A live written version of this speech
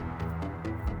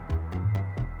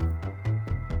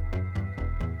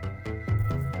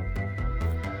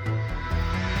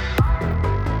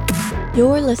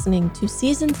You're listening to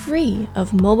Season 3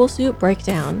 of Mobile Suit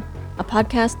Breakdown, a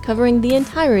podcast covering the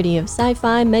entirety of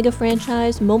sci-fi mega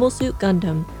franchise Mobile Suit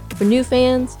Gundam for new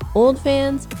fans, old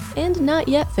fans, and not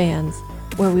yet fans,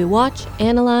 where we watch,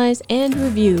 analyze, and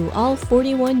review all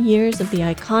 41 years of the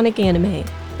iconic anime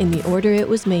in the order it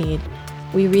was made.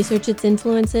 We research its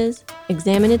influences,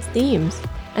 examine its themes,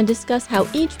 and discuss how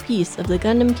each piece of the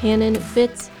Gundam canon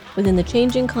fits within the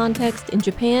changing context in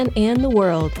Japan and the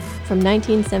world from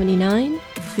 1979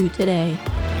 to today.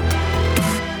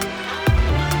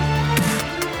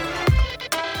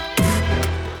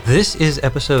 This is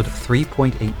episode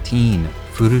 3.18,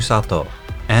 Furusato,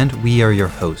 and we are your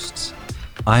hosts.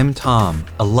 I'm Tom,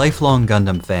 a lifelong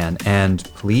Gundam fan, and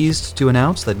pleased to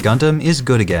announce that Gundam is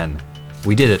good again.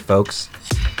 We did it, folks.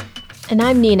 And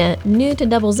I'm Nina, new to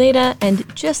Double Zeta,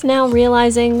 and just now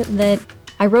realizing that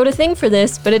I wrote a thing for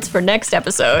this, but it's for next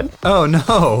episode. Oh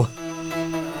no!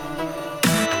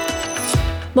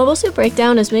 Mobile Suit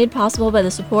Breakdown is made possible by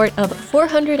the support of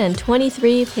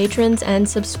 423 patrons and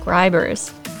subscribers.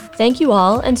 Thank you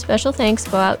all, and special thanks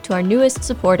go out to our newest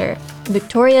supporter,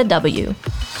 Victoria W.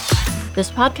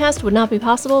 This podcast would not be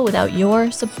possible without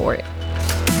your support.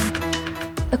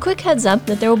 A quick heads up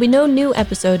that there will be no new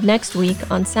episode next week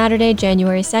on Saturday,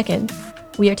 January 2nd.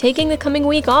 We are taking the coming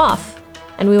week off,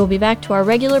 and we will be back to our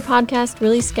regular podcast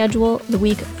release schedule the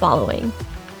week following.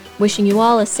 Wishing you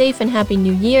all a safe and happy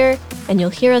new year, and you'll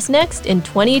hear us next in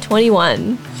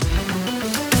 2021.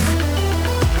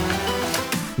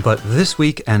 But this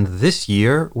week and this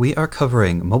year, we are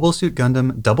covering Mobile Suit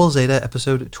Gundam Double Zeta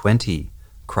Episode 20,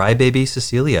 Crybaby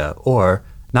Cecilia, or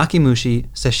Nakimushi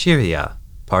Seshiria,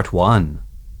 Part 1.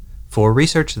 For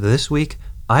research this week,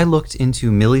 I looked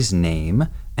into Millie's name,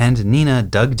 and Nina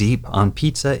dug deep on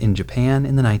pizza in Japan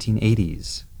in the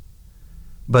 1980s.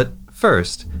 But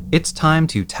first, it's time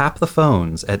to tap the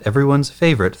phones at everyone's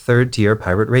favorite third-tier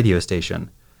pirate radio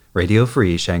station, Radio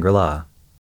Free Shangri-La.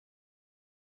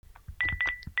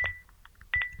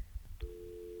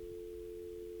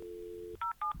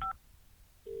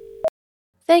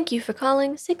 Thank you for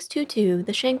calling 622,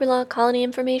 the Shangri-La Colony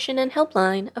Information and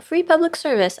Helpline, a free public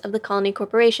service of the Colony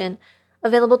Corporation,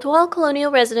 available to all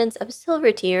colonial residents of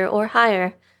Silver Tier or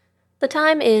higher. The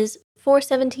time is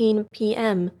 4:17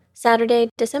 p.m., Saturday,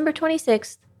 December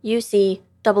 26th, UC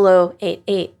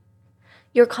 0088.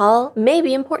 Your call may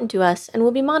be important to us and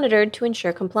will be monitored to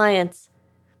ensure compliance.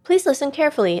 Please listen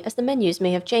carefully as the menus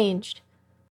may have changed.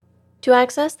 To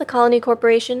access the Colony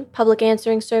Corporation Public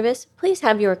Answering Service, please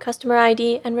have your customer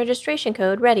ID and registration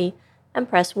code ready and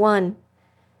press 1.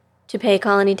 To pay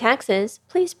Colony taxes,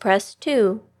 please press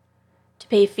 2. To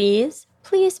pay fees,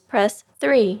 please press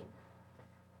 3.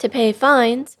 To pay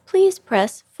fines, please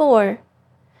press 4.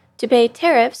 To pay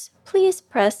tariffs, please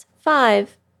press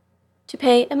 5. To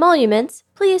pay emoluments,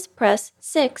 please press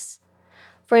 6.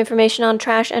 For information on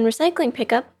trash and recycling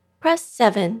pickup, press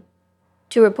 7.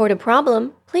 To report a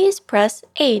problem, please press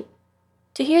 8.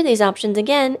 To hear these options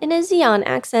again in a Xeon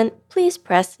accent, please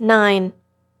press 9.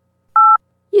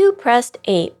 You pressed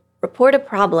 8. Report a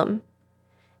problem.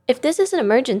 If this is an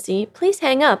emergency, please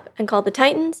hang up and call the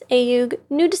Titans, Ayug,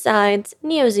 New Decides,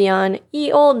 Neo Zeon,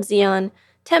 Ye Old Zeon,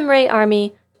 Temray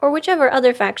Army, or whichever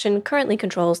other faction currently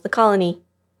controls the colony.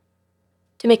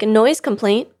 To make a noise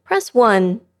complaint, press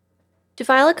 1. To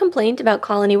file a complaint about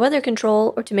colony weather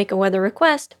control or to make a weather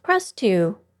request, press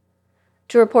 2.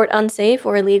 To report unsafe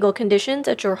or illegal conditions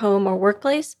at your home or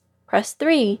workplace, press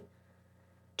 3.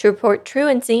 To report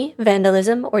truancy,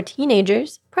 vandalism, or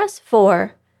teenagers, press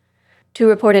 4. To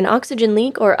report an oxygen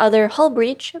leak or other hull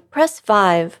breach, press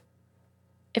 5.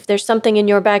 If there's something in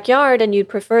your backyard and you'd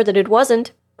prefer that it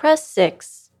wasn't, press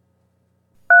 6.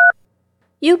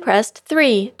 You pressed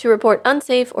 3 to report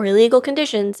unsafe or illegal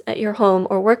conditions at your home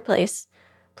or workplace.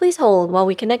 Please hold while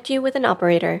we connect you with an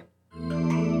operator.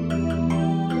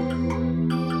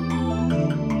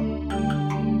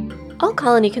 All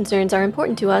colony concerns are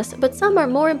important to us, but some are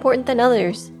more important than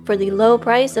others. For the low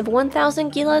price of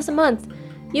 1,000 gilas a month,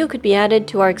 you could be added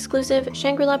to our exclusive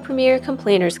Shangri-La Premier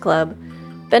Complainers Club.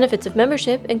 Benefits of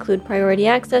membership include priority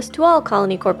access to all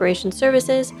Colony Corporation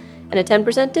services and a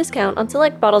 10% discount on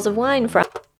select bottles of wine from...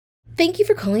 Thank you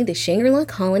for calling the Shangri-La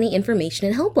Colony Information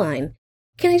and Helpline.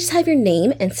 Can I just have your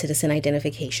name and citizen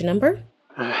identification number?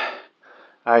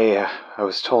 I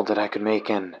was told that I could make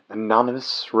an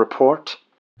anonymous report.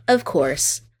 Of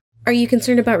course. Are you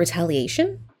concerned about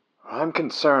retaliation? I'm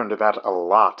concerned about a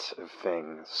lot of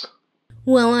things.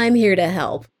 Well, I'm here to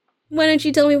help. Why don't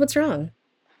you tell me what's wrong?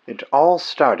 It all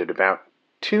started about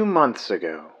 2 months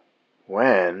ago,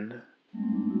 when...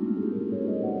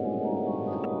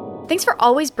 Thanks for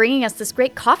always bringing us this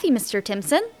great coffee, Mr.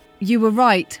 Timpson. You were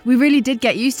right. We really did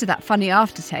get used to that funny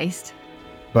aftertaste.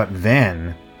 But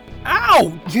then...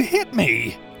 Ow! You hit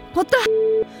me! What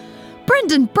the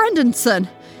Brendan Brendanson!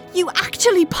 You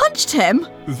actually punched him?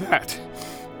 That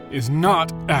is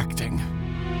not acting.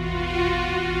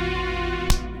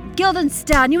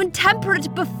 Guildenstern, you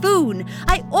intemperate buffoon!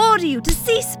 I order you to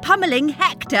cease pummeling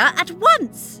Hector at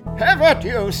once! Have at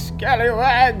you,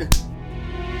 scallywag!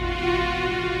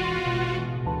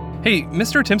 Hey,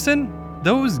 Mr. Timpson,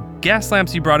 those gas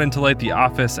lamps you brought in to light the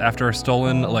office after our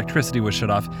stolen electricity was shut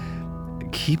off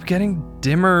keep getting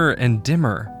dimmer and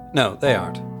dimmer. No, they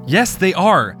aren't. Yes, they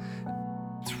are.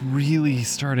 It's really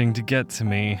starting to get to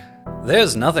me.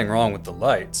 There's nothing wrong with the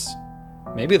lights.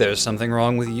 Maybe there's something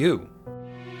wrong with you.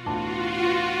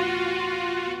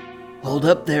 Hold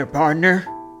up there, partner.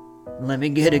 Let me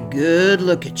get a good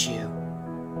look at you.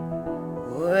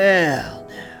 Well,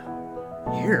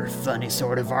 now, you're a funny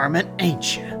sort of varmint,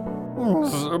 ain't you?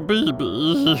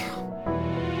 Baby.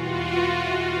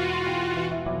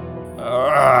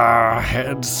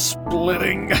 Head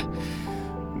splitting.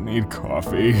 Need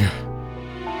coffee.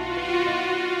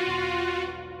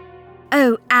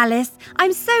 Oh, Alice,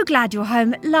 I'm so glad you're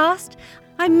home at last.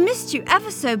 I missed you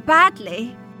ever so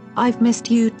badly. I've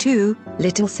missed you too,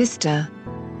 little sister.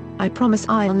 I promise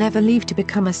I'll never leave to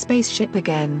become a spaceship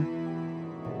again.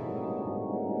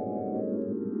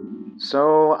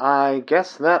 So I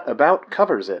guess that about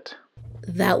covers it.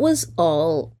 That was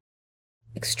all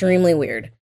extremely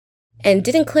weird. And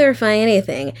didn't clarify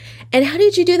anything. And how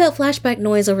did you do that flashback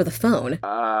noise over the phone?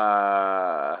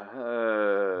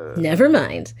 Never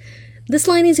mind. This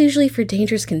line is usually for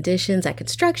dangerous conditions at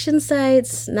construction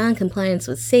sites, non-compliance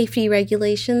with safety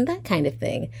regulation, that kind of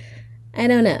thing. I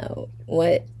don't know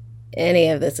what any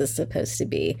of this is supposed to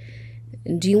be.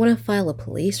 Do you want to file a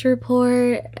police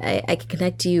report? I can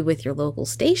connect you with your local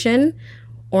station,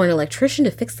 or an electrician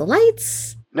to fix the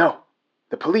lights. No,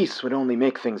 the police would only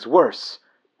make things worse.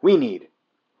 We need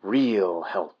real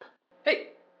help. Hey,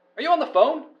 are you on the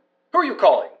phone? Who are you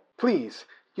calling? Please,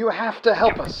 you have to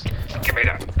help us. Give me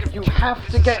that. You have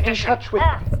to get in touch with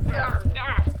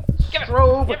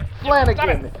Strobe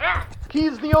Flanagan.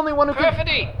 He's the only one who can...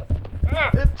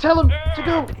 tell him to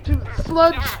go to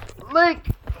Sludge Lake.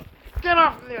 Get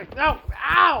off there. No,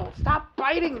 ow! Stop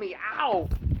biting me, ow!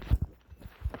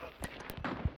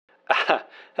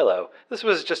 Hello. This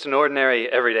was just an ordinary,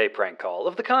 everyday prank call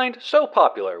of the kind so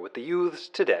popular with the youths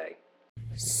today.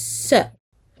 So,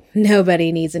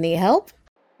 nobody needs any help?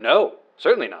 No,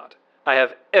 certainly not. I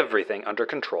have everything under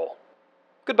control.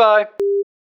 Goodbye.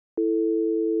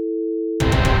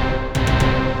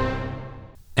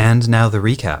 And now the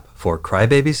recap for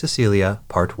Crybaby Cecilia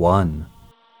Part 1.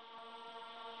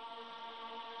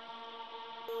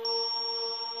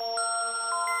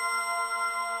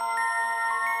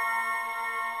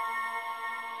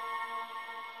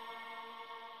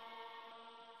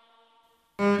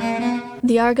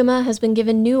 The Argama has been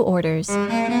given new orders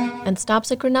and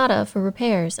stops at Granada for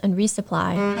repairs and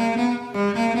resupply.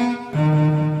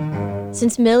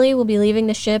 Since Millie will be leaving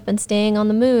the ship and staying on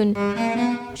the moon,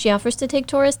 she offers to take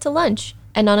Torres to lunch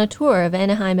and on a tour of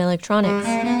Anaheim Electronics.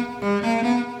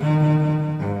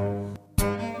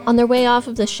 On their way off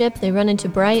of the ship, they run into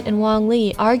Bright and Wong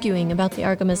Li arguing about the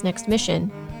Argama's next mission.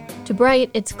 To Bright,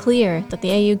 it's clear that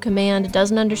the AU command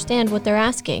doesn't understand what they're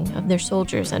asking of their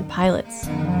soldiers and pilots.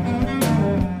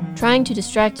 Trying to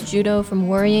distract Judo from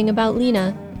worrying about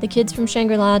Lena, the kids from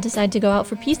Shangri-La decide to go out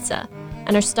for pizza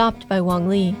and are stopped by Wong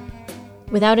Li.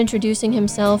 Without introducing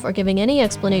himself or giving any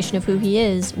explanation of who he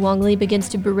is, Wong Li begins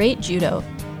to berate Judo,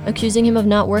 accusing him of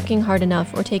not working hard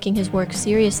enough or taking his work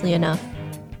seriously enough.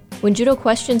 When Judo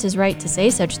questions his right to say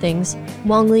such things,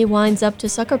 Wong Li winds up to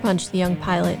sucker punch the young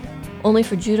pilot, only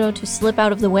for Judo to slip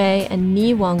out of the way and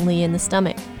knee Wong Li in the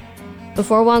stomach.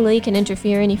 Before Wong Li can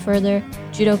interfere any further,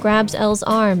 Judo grabs Elle's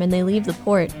arm and they leave the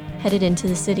port, headed into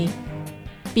the city.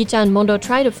 Bicha and Mondo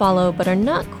try to follow, but are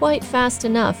not quite fast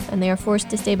enough, and they are forced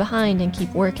to stay behind and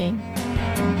keep working.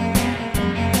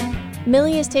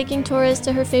 Millie is taking Torres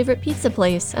to her favorite pizza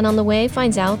place, and on the way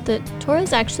finds out that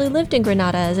Torres actually lived in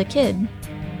Granada as a kid.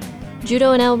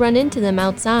 Judo and Elle run into them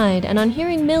outside, and on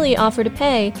hearing Millie offer to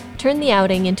pay, turn the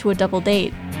outing into a double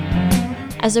date.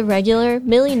 As a regular,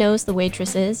 Millie knows the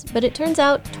waitresses, but it turns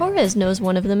out Torres knows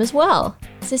one of them as well,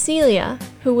 Cecilia,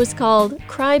 who was called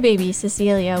Crybaby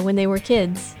Cecilia when they were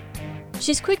kids.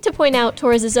 She's quick to point out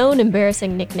Torres' own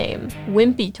embarrassing nickname,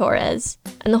 Wimpy Torres,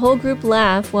 and the whole group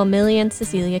laugh while Millie and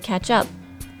Cecilia catch up.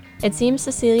 It seems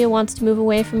Cecilia wants to move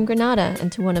away from Granada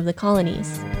and to one of the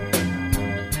colonies.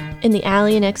 In the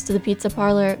alley next to the pizza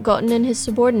parlor, Gotten and his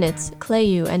subordinates,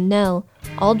 Cleyu and Nell,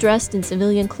 all dressed in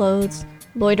civilian clothes,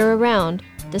 loiter around,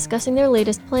 discussing their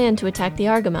latest plan to attack the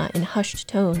Argama in hushed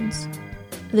tones.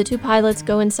 The two pilots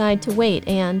go inside to wait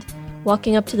and,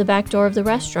 walking up to the back door of the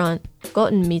restaurant,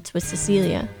 Goten meets with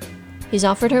Cecilia. He's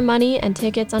offered her money and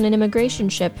tickets on an immigration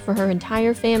ship for her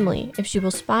entire family if she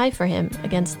will spy for him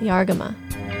against the Argama.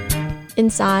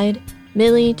 Inside,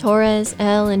 Millie, Torres,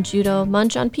 Elle, and Judo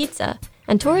munch on pizza,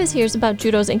 and Torres hears about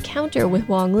Judo's encounter with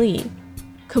Wong Li.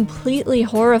 Completely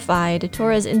horrified,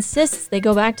 Torres insists they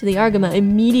go back to the Argama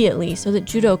immediately so that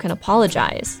Judo can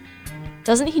apologize.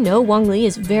 Doesn't he know Wong Li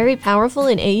is very powerful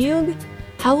in Ayug?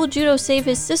 How will Judo save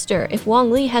his sister if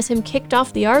Wong Li has him kicked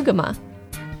off the Argama?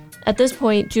 At this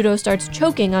point, Judo starts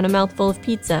choking on a mouthful of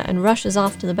pizza and rushes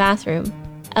off to the bathroom,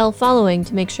 Elle following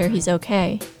to make sure he's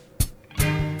okay.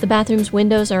 The bathroom's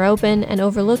windows are open and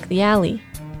overlook the alley.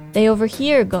 They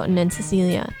overhear Goten and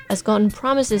Cecilia, as Goten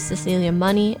promises Cecilia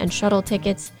money and shuttle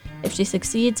tickets if she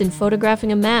succeeds in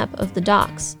photographing a map of the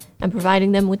docks and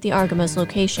providing them with the Argama's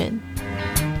location.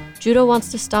 Judo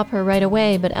wants to stop her right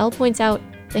away, but Elle points out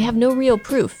they have no real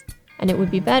proof, and it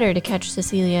would be better to catch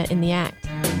Cecilia in the act.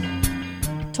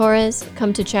 Torres,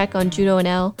 come to check on Judo and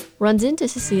Elle, runs into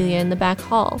Cecilia in the back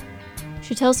hall.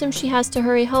 She tells him she has to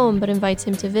hurry home, but invites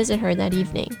him to visit her that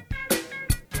evening.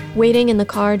 Waiting in the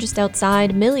car just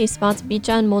outside, Millie spots Bicha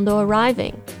and Mondo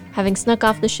arriving, having snuck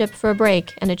off the ship for a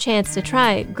break and a chance to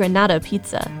try Granada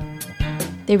pizza.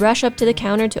 They rush up to the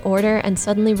counter to order and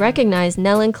suddenly recognize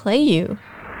Nell and Cleyu.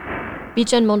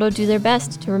 Bicha and Mondo do their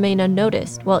best to remain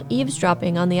unnoticed while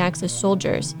eavesdropping on the Axis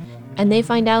soldiers, and they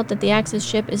find out that the Axis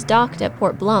ship is docked at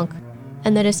Port Blanc,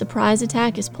 and that a surprise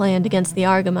attack is planned against the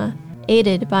Argama,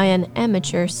 aided by an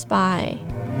amateur spy.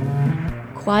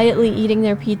 Quietly eating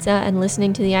their pizza and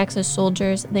listening to the Axis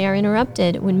soldiers, they are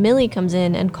interrupted when Millie comes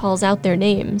in and calls out their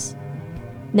names.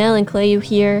 Nell and Cleyu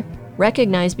here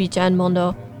recognize Bicha and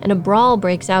Mondo, and a brawl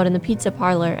breaks out in the pizza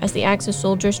parlor as the Axis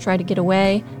soldiers try to get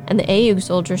away and the Ayug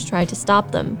soldiers try to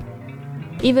stop them.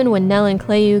 Even when Nell and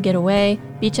Cleyu get away,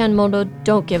 Bicha and Mondo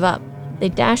don't give up. They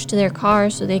dash to their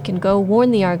cars so they can go warn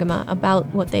the Argama about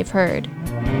what they've heard.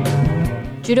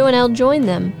 Judo and Elle join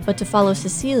them, but to follow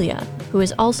Cecilia, who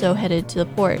is also headed to the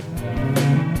port.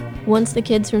 Once the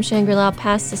kids from Shangri-La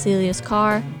pass Cecilia's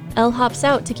car, Elle hops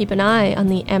out to keep an eye on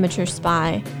the amateur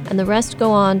spy, and the rest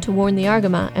go on to warn the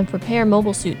Argama and prepare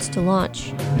mobile suits to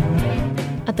launch.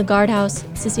 At the guardhouse,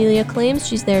 Cecilia claims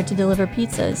she's there to deliver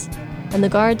pizzas, and the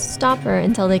guards stop her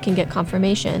until they can get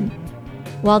confirmation.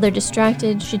 While they're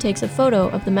distracted, she takes a photo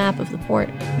of the map of the port.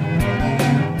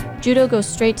 Judo goes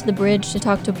straight to the bridge to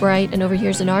talk to Bright and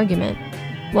overhears an argument.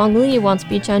 Wong Li wants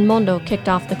Bicha and Mondo kicked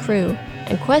off the crew,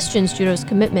 and questions Judo's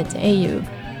commitment to Ayug.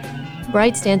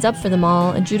 Bright stands up for them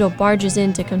all, and Judo barges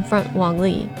in to confront Wong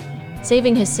Li.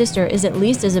 Saving his sister is at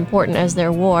least as important as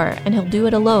their war, and he'll do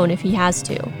it alone if he has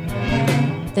to.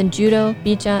 Then Judo,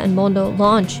 Bicha, and Mondo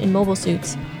launch in mobile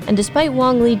suits, and despite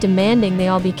Wong Li demanding they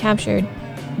all be captured,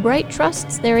 Bright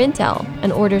trusts their intel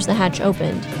and orders the hatch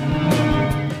opened.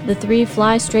 The three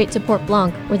fly straight to Port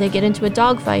Blanc, where they get into a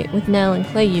dogfight with Nell and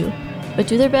Cleyu, but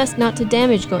do their best not to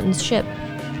damage Goten's ship.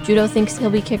 Judo thinks he'll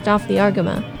be kicked off the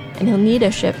Argama, and he'll need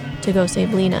a ship to go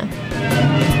save Lena.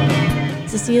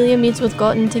 Cecilia meets with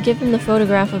Goten to give him the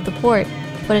photograph of the port,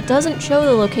 but it doesn't show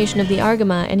the location of the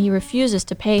Argama, and he refuses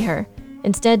to pay her,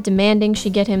 instead demanding she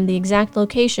get him the exact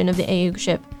location of the Ayug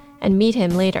ship and meet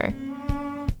him later.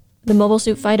 The mobile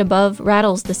suit fight above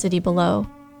rattles the city below,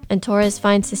 and Torres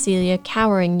finds Cecilia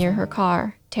cowering near her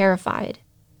car, terrified.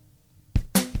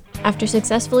 After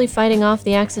successfully fighting off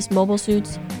the Axis mobile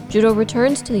suits, Judo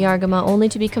returns to the Argama only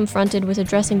to be confronted with a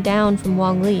dressing down from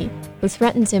Wong Li, who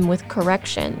threatens him with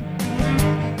correction.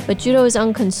 But Judo is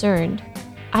unconcerned.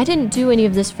 I didn't do any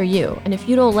of this for you, and if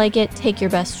you don't like it, take your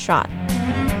best shot.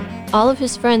 All of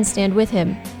his friends stand with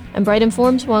him, and Bright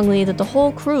informs Wong Li that the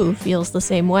whole crew feels the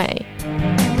same way.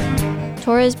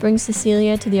 Torres brings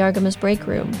Cecilia to the Argama's break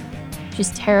room.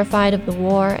 She's terrified of the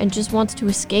war and just wants to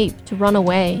escape, to run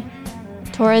away.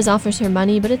 Torres offers her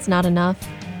money, but it's not enough.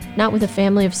 Not with a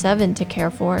family of 7 to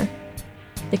care for.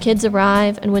 The kids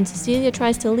arrive, and when Cecilia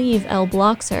tries to leave, Elle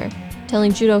blocks her,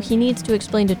 telling Judo he needs to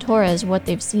explain to Torres what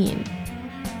they've seen.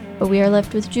 But we are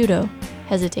left with Judo,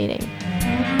 hesitating.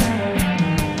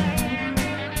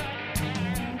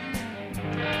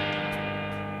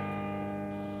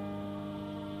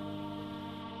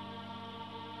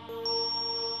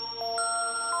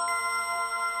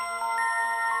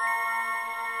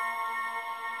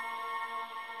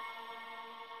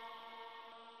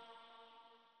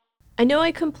 I know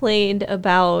I complained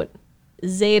about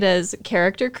Zeta's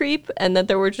character creep and that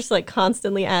there were just like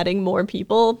constantly adding more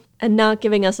people and not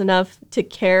giving us enough to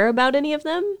care about any of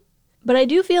them. But I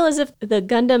do feel as if the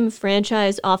Gundam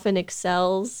franchise often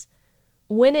excels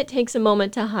when it takes a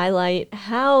moment to highlight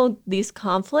how these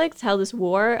conflicts, how this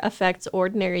war affects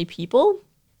ordinary people.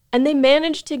 And they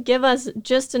manage to give us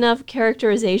just enough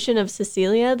characterization of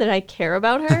Cecilia that I care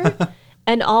about her.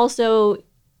 And also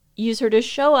use her to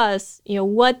show us,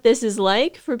 what this is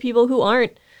like for people who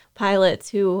aren't pilots,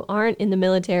 who aren't in the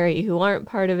military, who aren't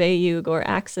part of AUG or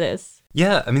Axis.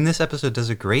 Yeah, I mean, this episode does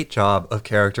a great job of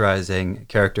characterizing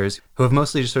characters who have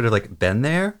mostly just sort of like been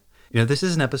there. This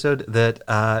is an episode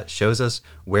that shows us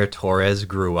where Torres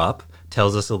grew up,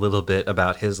 tells us a little bit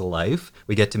about his life.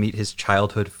 We get to meet his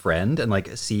childhood friend and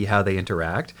like see how they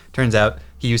interact. Turns out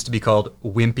he used to be called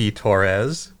Wimpy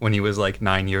Torres when he was like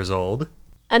 9 years old.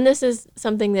 And this is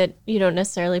something that you don't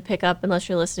necessarily pick up unless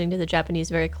you're listening to the Japanese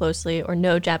very closely or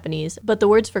know Japanese. But the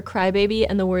words for crybaby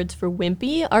and the words for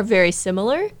wimpy are very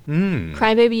similar.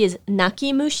 Crybaby is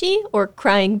nakimushi, or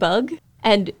crying bug.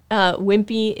 And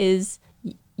wimpy is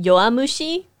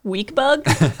yoamushi, weak bug.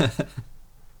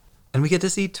 And we get to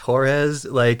see Torres,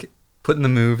 like, putting the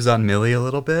moves on Millie a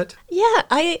little bit. Yeah,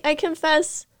 I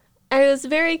confess, I was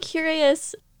very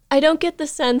curious. I don't get the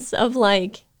sense of,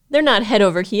 like, they're not head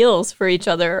over heels for each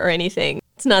other or anything.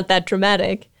 It's not that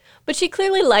dramatic. But she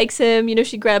clearly likes him.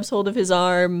 She grabs hold of his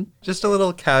arm. Just a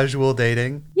little casual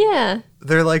dating. Yeah.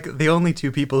 They're, like, the only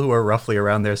two people who are roughly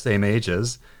around their same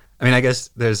ages. I mean, I guess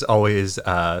there's always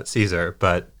Caesar,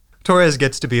 but Torres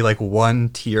gets to be like one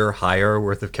tier higher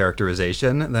worth of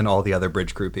characterization than all the other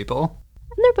bridge crew people.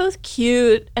 And they're both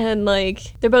cute and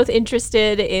like they're both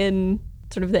interested in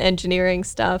sort of the engineering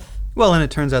stuff. Well, and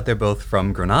it turns out they're both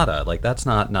from Granada. Like, that's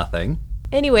not nothing.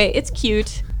 Anyway, it's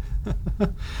cute.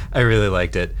 I really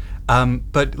liked it.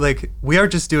 But like, we are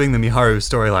just doing the Miharu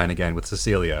storyline again with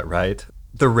Cecilia, right?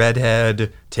 The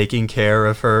redhead taking care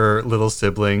of her little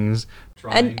siblings.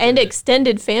 And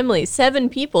extended family. 7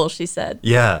 people, she said.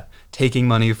 Yeah. Taking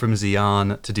money from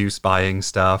Xi'an to do spying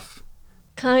stuff.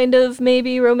 Kind of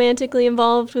maybe romantically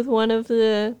involved with one of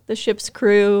the ship's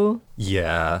crew.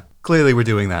 Yeah. Clearly we're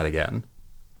doing that again.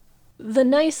 The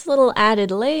nice little added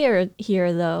layer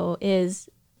here, though, is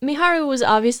Miharu was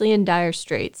obviously in dire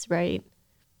straits, right?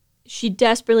 She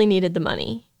desperately needed the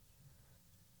money.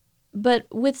 But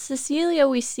with Cecilia,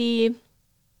 we see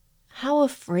how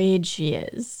afraid she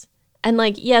is. And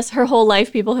like, yes, her whole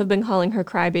life people have been calling her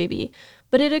crybaby.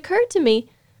 But it occurred to me,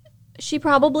 she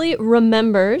probably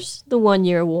remembers the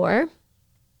 1-year war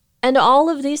and all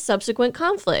of these subsequent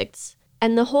conflicts.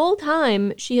 And the whole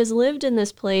time, she has lived in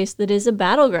this place that is a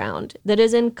battleground, that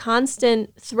is in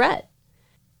constant threat,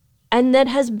 and that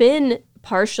has been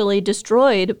partially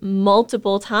destroyed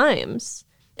multiple times.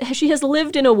 She has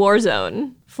lived in a war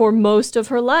zone for most of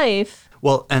her life.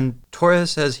 Well, and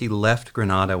Torres says he left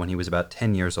Granada when he was about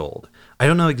 10 years old. I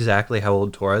don't know exactly how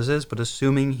old Torres is, but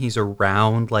assuming he's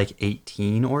around like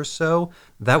 18 or so,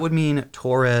 that would mean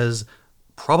Torres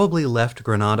probably left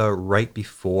Granada right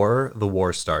before the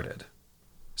war started.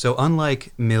 So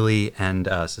unlike Millie and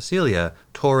Cecilia,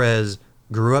 Torres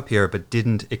grew up here but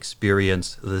didn't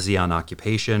experience the Xi'an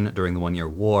occupation during the 1-year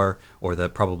war or the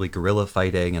probably guerrilla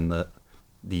fighting and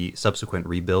the subsequent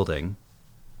rebuilding.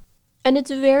 And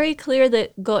it's very clear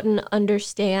that Goten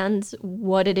understands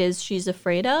what it is she's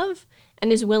afraid of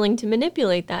and is willing to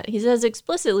manipulate that. He says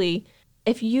explicitly,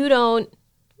 if you don't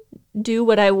do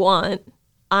what I want,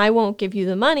 I won't give you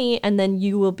the money, and then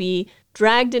you will be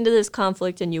dragged into this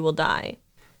conflict and you will die.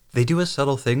 They do a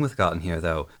subtle thing with Goten here,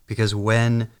 though, because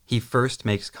when he first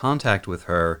makes contact with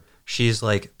her, she's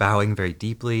like bowing very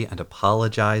deeply and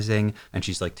apologizing, and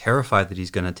she's like terrified that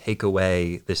he's going to take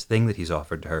away this thing that he's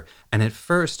offered to her. And at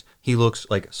first, he looks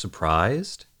like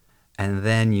surprised, and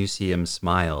then you see him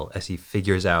smile as he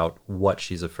figures out what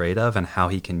she's afraid of and how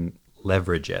he can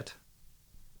leverage it.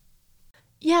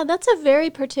 Yeah, that's a very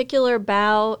particular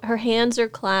bow. Her hands are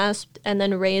clasped and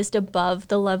then raised above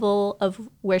the level of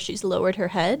where she's lowered her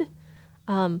head.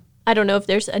 I don't know if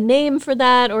there's a name for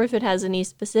that or if it has any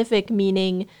specific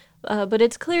meaning, but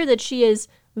it's clear that she is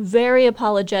very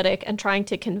apologetic and trying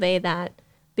to convey that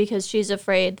because she's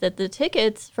afraid that the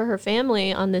tickets for her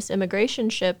family on this immigration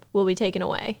ship will be taken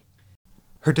away.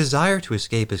 Her desire to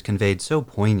escape is conveyed so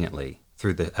poignantly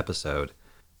through the episode.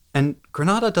 And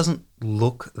Granada doesn't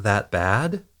look that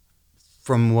bad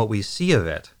from what we see of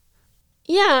it.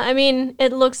 Yeah, I mean,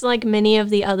 it looks like many of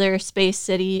the other Space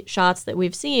City shots that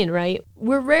we've seen, right?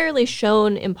 We're rarely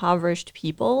shown impoverished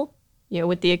people,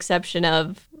 with the exception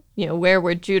of, where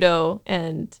were Judo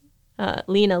and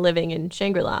Lena living in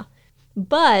Shangri-La.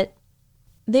 But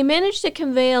they managed to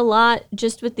convey a lot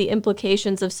just with the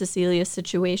implications of Cecilia's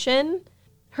situation.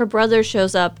 Her brother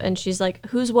shows up and she's like,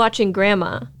 who's watching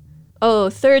Grandma?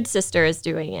 Oh, third sister is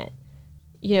doing it.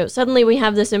 Suddenly we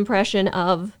have this impression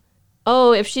of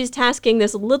oh, if she's tasking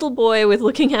this little boy with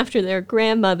looking after their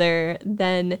grandmother,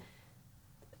 then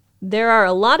there are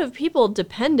a lot of people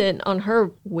dependent on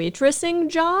her waitressing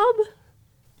job.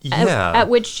 Yeah. At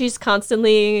which she's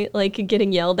constantly like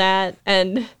getting yelled at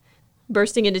and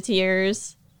bursting into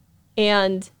tears.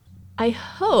 And I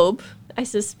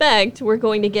suspect we're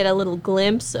going to get a little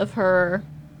glimpse of her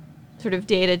sort of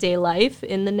day-to-day life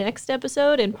in the next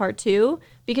episode, in part 2,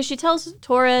 because she tells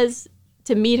Torres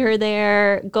to meet her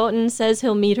there. Goten says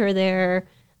he'll meet her there.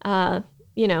 I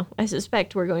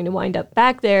suspect we're going to wind up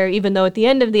back there, even though at the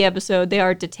end of the episode they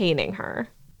are detaining her.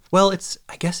 Well,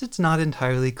 I guess it's not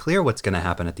entirely clear what's going to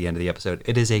happen at the end of the episode.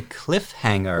 It is a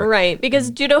cliffhanger. Right, because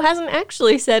Judo hasn't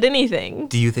actually said anything.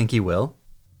 Do you think he will?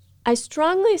 I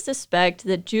strongly suspect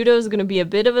that Judo's going to be a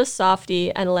bit of a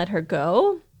softie and let her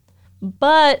go,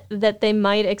 but that they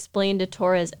might explain to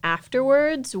Torres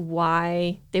afterwards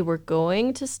why they were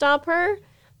going to stop her.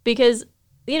 Because,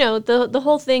 the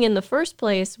whole thing in the first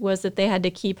place was that they had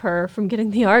to keep her from getting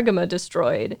the Argama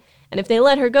destroyed. And if they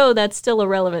let her go, that's still a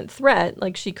relevant threat.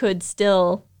 Like, she could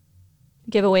still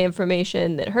give away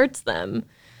information that hurts them.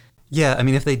 Yeah, I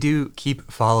mean, if they do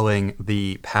keep following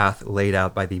the path laid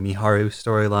out by the Miharu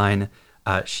storyline,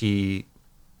 she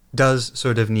does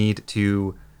sort of need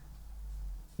to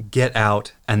get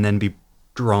out and then be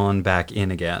drawn back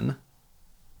in again.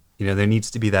 There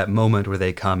needs to be that moment where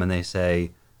they come and they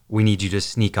say, we need you to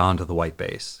sneak onto the white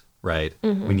base, right?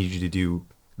 Mm-hmm. We need you to do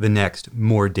the next,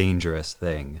 more dangerous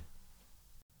thing.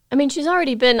 I mean, she's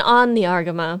already been on the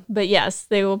Argama, but yes,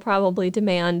 they will probably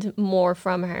demand more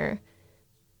from her.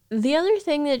 The other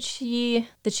thing that she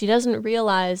doesn't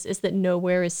realize is that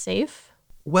nowhere is safe.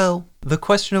 Well, the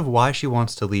question of why she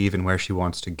wants to leave and where she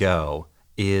wants to go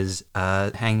is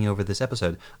hanging over this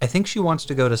episode. I think she wants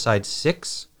to go to side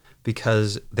 6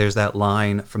 because there's that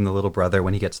line from the little brother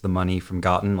when he gets the money from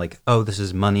Goten, like, oh, this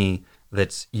is money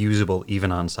that's usable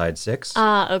even on side 6.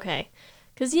 Okay.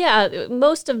 Because,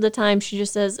 most of the time she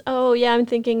just says, oh, yeah, I'm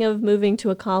thinking of moving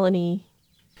to a colony.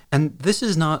 And this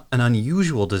is not an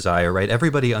unusual desire, right?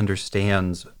 Everybody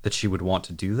understands that she would want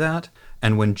to do that.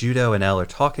 And when Judo and Elle are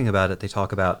talking about it, they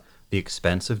talk about the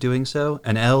expense of doing so.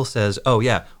 And Elle says, oh,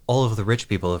 yeah, all of the rich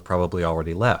people have probably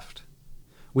already left.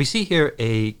 We see here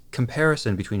a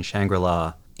comparison between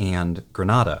Shangri-La and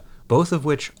Granada, both of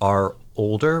which are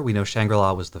older. We know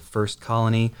Shangri-La was the first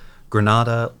colony.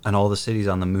 Granada and all the cities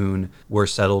on the moon were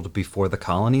settled before the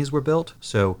colonies were built,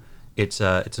 so it's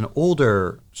an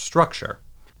older structure.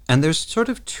 And there's sort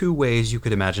of 2 ways you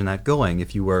could imagine that going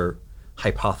if you were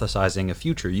hypothesizing a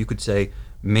future. You could say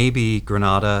maybe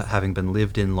Granada, having been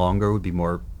lived in longer, would be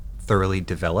more thoroughly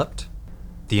developed.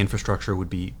 The infrastructure would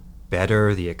be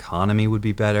better, the economy would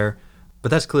be better. But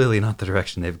that's clearly not the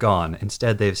direction they've gone.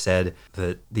 Instead, they've said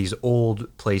that these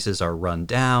old places are run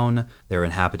down, they're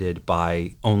inhabited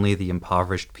by only the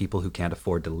impoverished people who can't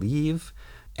afford to leave,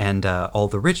 and all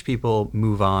the rich people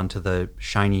move on to the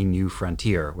shiny new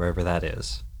frontier, wherever that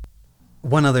is.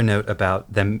 One other note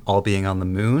about them all being on the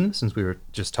moon, since we were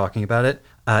just talking about it,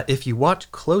 if you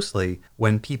watch closely,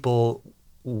 when people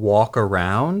walk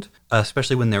around,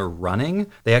 especially when they're running,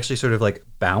 they actually sort of like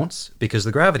bounce because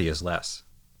the gravity is less.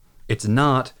 It's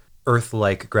not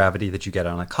Earth-like gravity that you get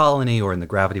on a colony or in the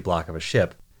gravity block of a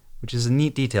ship, which is a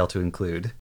neat detail to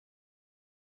include.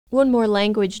 One more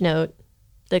language note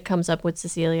that comes up with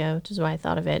Cecilia, which is why I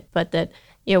thought of it, but that,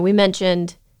 we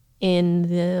mentioned in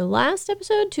the last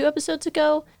episode, 2 episodes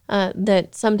ago,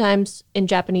 that sometimes in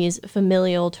Japanese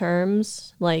familial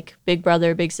terms, like big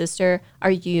brother, big sister,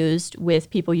 are used with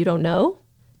people you don't know.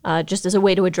 Just as a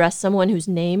way to address someone whose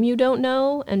name you don't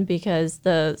know, and because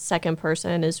the second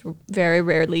person is very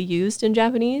rarely used in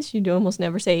Japanese, you do almost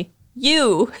never say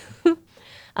you.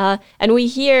 And we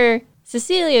hear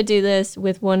Cecilia do this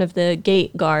with one of the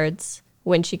gate guards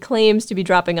when she claims to be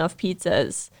dropping off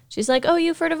pizzas. She's like, oh,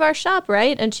 you've heard of our shop,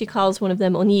 right? And she calls one of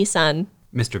them Oni-san.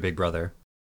 Mr. Big Brother.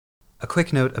 A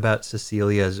quick note about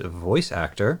Cecilia's voice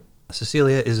actor.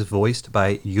 Cecilia is voiced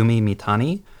by Yumi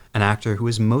Mitani, an actor who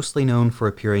is mostly known for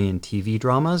appearing in TV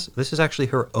dramas. This is actually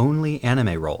her only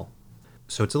anime role.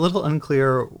 So it's a little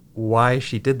unclear why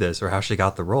she did this or how she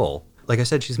got the role. Like I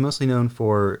said, she's mostly known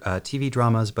for TV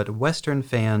dramas, but Western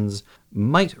fans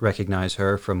might recognize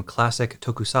her from classic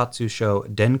tokusatsu show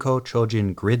Denko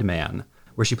Chojin Gridman,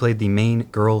 where she played the main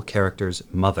girl character's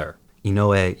mother,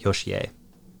 Inoue Yoshie.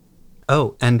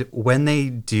 Oh, and when they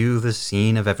do the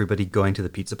scene of everybody going to the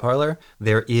pizza parlor,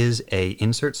 there is a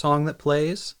insert song that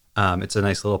plays. It's a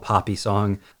nice little poppy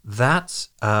song. That's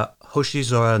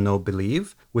Hoshizora no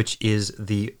Believe, which is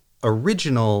the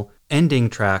original ending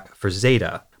track for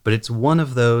Zeta. but it's one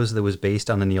of those that was based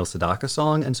on a Neil Sedaka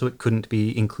song, and so it couldn't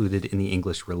be included in the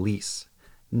English release.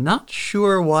 Not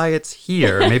sure why it's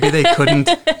here. Maybe they couldn't.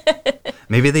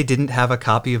 Maybe they didn't have a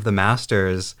copy of the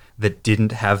masters that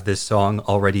didn't have this song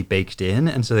already baked in,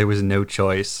 and so there was no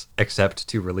choice except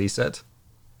to release it.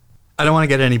 I don't want to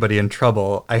get anybody in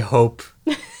trouble. I hope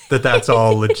that that's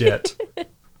all legit.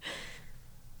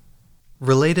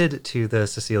 Related to the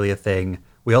Cecilia thing,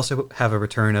 we also have a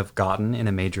return of Gotten in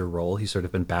a major role. He's sort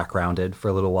of been backgrounded for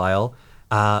a little while.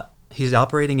 He's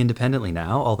operating independently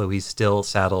now, although he's still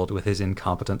saddled with his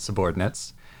incompetent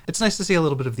subordinates. It's nice to see a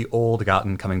little bit of the old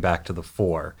Gotten coming back to the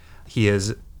fore. He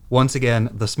is, once again,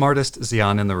 the smartest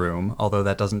Xian in the room, although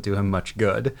that doesn't do him much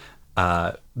good.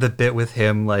 The bit with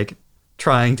him, like,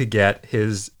 trying to get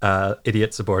his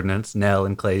idiot subordinates, Nell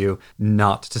and Cleo,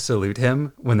 not to salute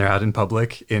him when they're out in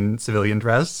public in civilian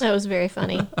dress. That was very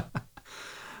funny.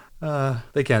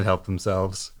 They can't help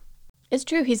themselves. It's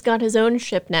true, he's got his own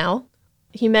ship now.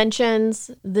 He mentions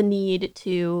the need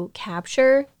to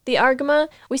capture the Argama.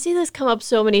 We see this come up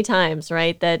so many times,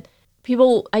 right? That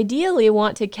people ideally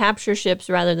want to capture ships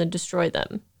rather than destroy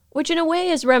them, which in a way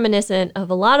is reminiscent of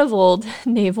a lot of old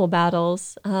naval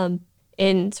battles.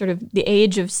 In sort of the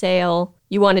age of sail,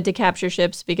 you wanted to capture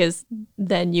ships because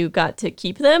then you got to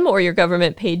keep them or your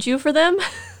government paid you for them.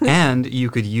 And you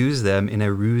could use them in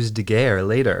a ruse de guerre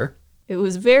later. It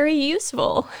was very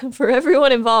useful for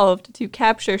everyone involved to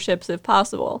capture ships if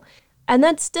possible. And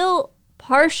that's still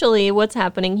partially what's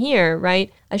happening here, right?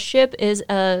 A ship is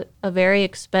a very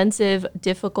expensive,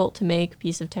 difficult to make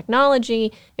piece of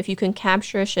technology. If you can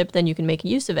capture a ship, then you can make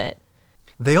use of it.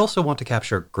 They also want to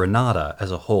capture Granada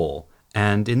as a whole.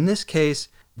 And in this case,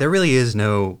 there really is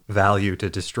no value to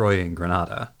destroying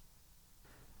Granada.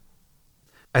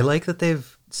 I like that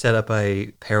they've set up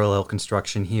a parallel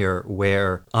construction here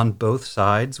where on both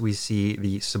sides we see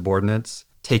the subordinates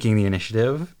taking the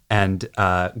initiative and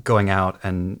going out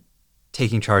and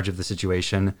taking charge of the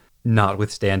situation,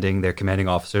 notwithstanding their commanding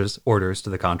officers' orders to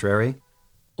the contrary.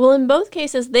 Well, in both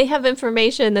cases, they have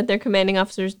information that their commanding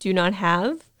officers do not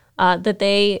have, that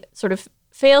they sort of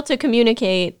fail to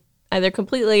communicate either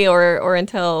completely or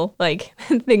until like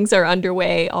things are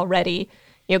underway already.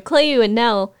 You know, Cleo and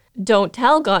Nell don't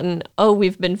tell Gotten, oh,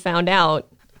 we've been found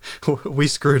out. We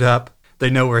screwed up. They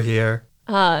know we're here.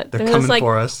 They're coming like,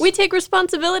 for us. We take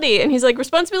responsibility. And he's like,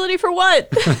 responsibility for what?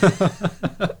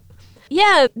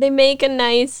 Yeah, they make a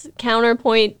nice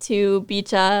counterpoint to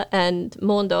Bicha and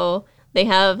Mondo. They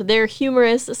have their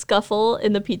humorous scuffle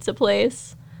in the pizza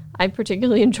place. I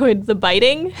particularly enjoyed the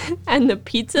biting and the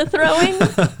pizza throwing.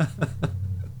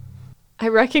 I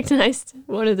recognized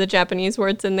one of the Japanese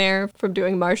words in there from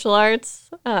doing martial arts.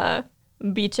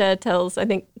 Bicha tells, I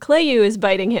think, Cleo is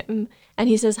biting him, and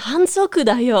he says, Hansoku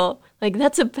da yo! Like,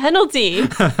 that's a penalty.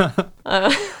 Which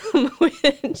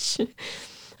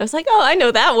I was like, oh, I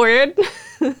know that word.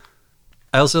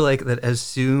 I also like that as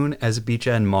soon as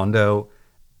Bicha and Mondo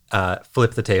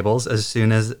flip the tables, as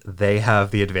soon as they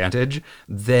have the advantage,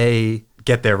 they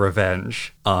get their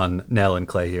revenge on Nell and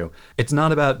Cleo. It's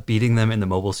not about beating them in the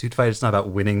mobile suit fight. It's not about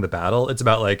winning the battle. It's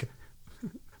about, like,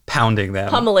 pounding them.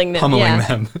 Pummeling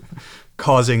them,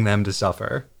 causing them to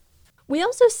suffer. We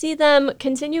also see them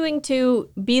continuing to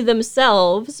be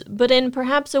themselves, but in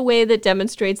perhaps a way that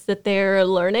demonstrates that they're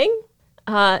learning.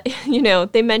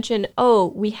 They mention,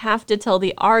 oh, we have to tell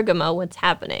the Argama what's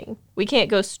happening. We can't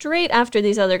go straight after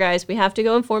these other guys. We have to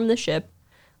go inform the ship.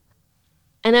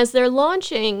 And as they're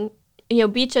launching,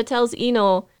 Bicha tells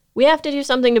Ino, we have to do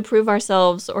something to prove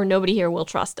ourselves or nobody here will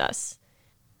trust us.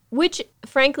 Which,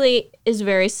 frankly, is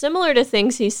very similar to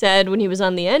things he said when he was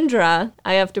on the Endra.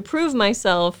 I have to prove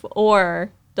myself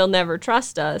or they'll never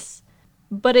trust us.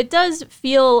 But it does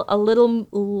feel a little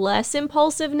less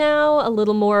impulsive now, a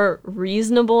little more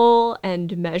reasonable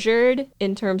and measured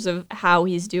in terms of how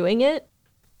he's doing it.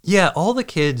 Yeah, all the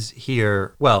kids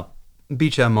here, well,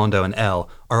 Bicha, Mondo, and Elle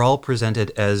are all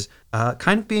presented as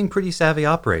kind of being pretty savvy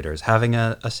operators, having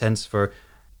a sense for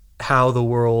how the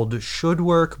world should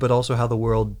work, but also how the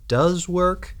world does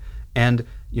work. And,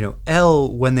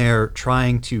 Elle, when they're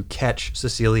trying to catch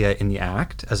Cecilia in the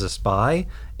act as a spy,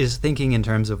 is thinking in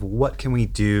terms of what can we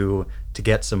do to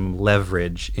get some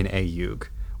leverage in Ayug?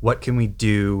 What can we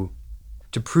do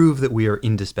to prove that we are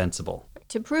indispensable?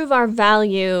 To prove our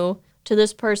value to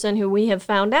this person who we have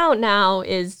found out now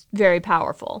is very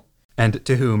powerful. And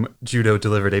to whom Judo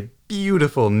delivered a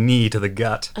beautiful knee to the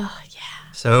gut. Oh,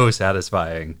 yeah. So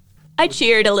satisfying. I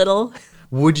cheered a little.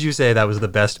 Would you say that was the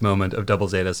best moment of Double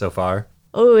Zeta so far?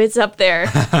 Oh, it's up there.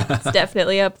 It's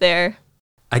definitely up there.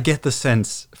 I get the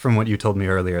sense from what you told me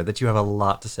earlier that you have a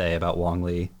lot to say about Wong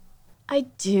Li. I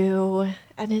do.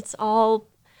 And it's all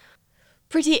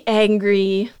pretty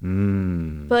angry.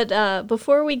 Mm. But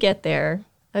before we get there,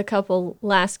 a couple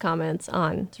last comments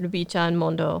on sort of Bicha and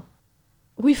Mondo.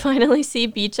 We finally see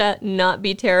Bicha not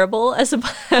be terrible as a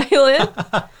pilot.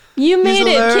 You made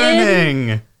it,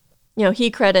 kid. You know,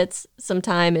 he credits some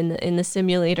time in the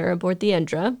simulator aboard the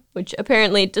Endra, which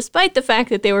apparently, despite the fact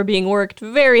that they were being worked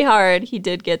very hard, he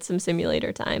did get some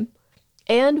simulator time.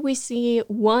 And we see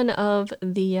one of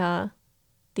the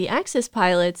Axis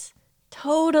pilots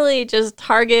totally just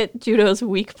target Judo's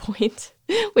weak point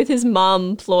with his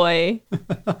mom ploy.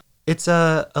 It's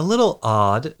a little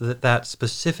odd that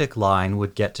specific line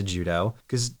would get to Judo,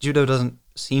 because Judo doesn't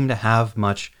seem to have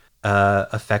much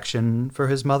affection for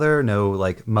his mother, no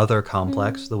like mother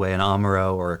complex the way an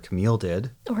Amuro or a Camille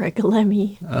did. Or a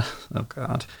Galemi. Oh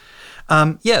God.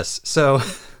 Yes, so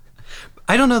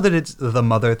I don't know that it's the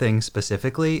mother thing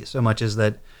specifically so much as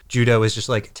that Judo is just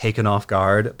like taken off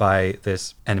guard by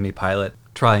this enemy pilot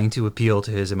trying to appeal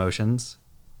to his emotions.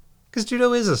 Because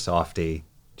Judo is a softie.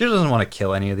 Judo doesn't want to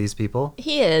kill any of these people.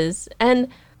 He is. And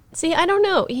see, I don't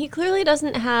know. He clearly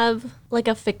doesn't have like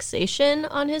a fixation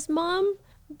on his mom.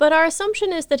 But our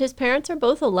assumption is that his parents are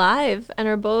both alive and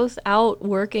are both out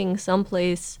working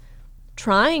someplace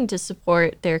trying to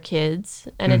support their kids.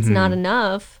 And it's not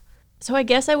enough. So I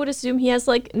guess I would assume he has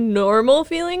like normal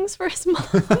feelings for his mom.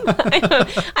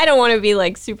 I don't want to be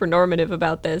like super normative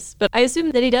about this, but I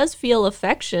assume that he does feel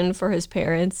affection for his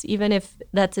parents, even if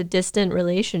that's a distant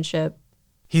relationship.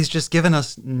 He's just given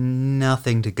us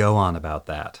nothing to go on about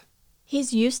that.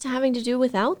 He's used to having to do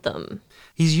without them.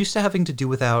 He's used to having to do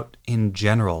without in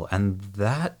general, and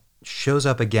that shows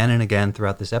up again and again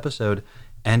throughout this episode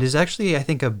and is actually, I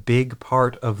think, a big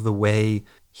part of the way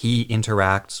he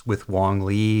interacts with Wong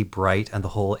Li, Bright, and the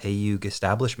whole AEUG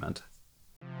establishment.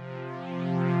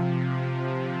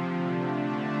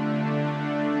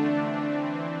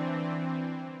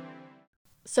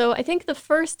 So I think the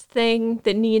first thing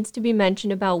that needs to be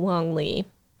mentioned about Wong Li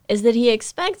is that he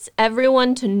expects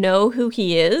everyone to know who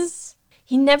he is.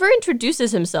 He never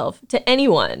introduces himself to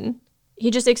anyone.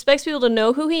 He just expects people to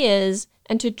know who he is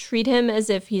and to treat him as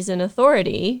if he's an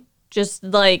authority, just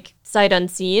like sight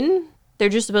unseen. They're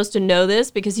just supposed to know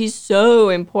this because he's so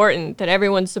important that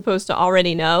everyone's supposed to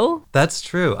already know. That's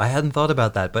true. I hadn't thought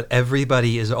about that, but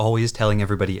everybody is always telling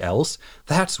everybody else.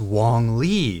 That's Wong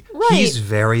Li. Right. He's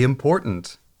very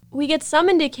important. We get some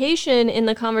indication in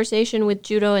the conversation with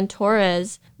Judo and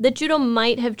Torres that Judo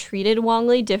might have treated Wong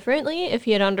Li differently if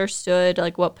he had understood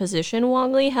like what position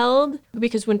Wong Li held.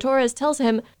 Because when Torres tells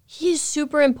him, he's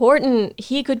super important,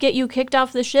 he could get you kicked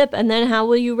off the ship, and then how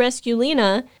will you rescue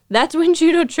Lena? That's when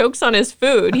Judo chokes on his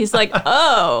food. He's like,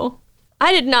 oh,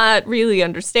 I did not really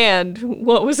understand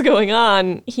what was going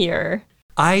on here.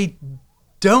 I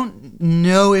don't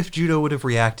know if Judo would have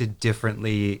reacted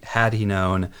differently had he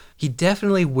known. He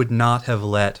definitely would not have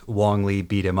let Wong Li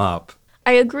beat him up.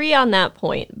 I agree on that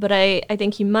point, but I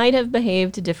think he might have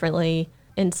behaved differently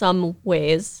in some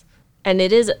ways. And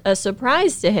it is a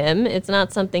surprise to him. It's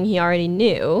not something he already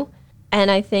knew.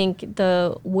 And I think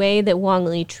the way that Wong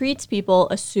Li treats people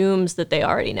assumes that they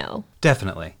already know.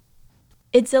 Definitely.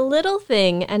 It's a little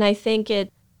thing, and I think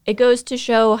it goes to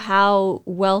show how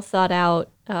well thought out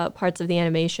parts of the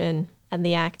animation and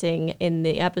the acting in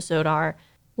the episode are.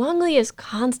 Wong Li is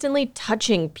constantly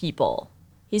touching people.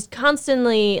 He's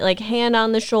constantly like hand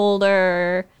on the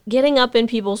shoulder, getting up in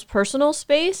people's personal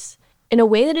space in a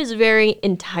way that is very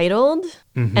entitled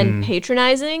and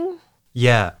patronizing.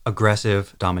 Yeah,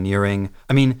 aggressive, domineering.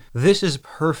 I mean, this is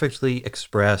perfectly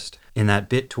expressed in that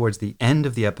bit towards the end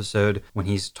of the episode when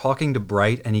he's talking to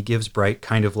Bright and he gives Bright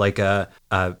kind of like a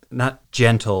not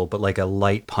gentle, but like a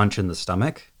light punch in the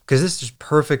stomach. Because this just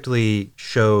perfectly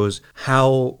shows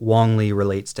how Wong Li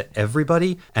relates to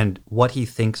everybody and what he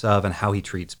thinks of and how he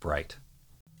treats Bright.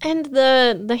 And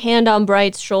the hand on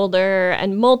Bright's shoulder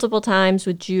and multiple times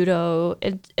with Judo,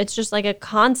 it's just like a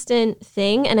constant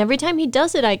thing. And every time he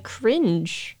does it, I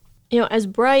cringe. You know, as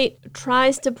Bright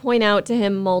tries to point out to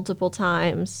him multiple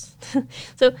times.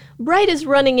 So Bright is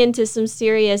running into some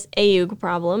serious AEUG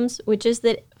problems, which is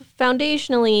that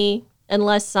foundationally,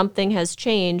 unless something has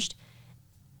changed,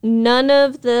 none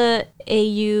of the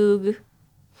AEUG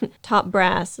top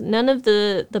brass, none of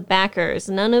the backers,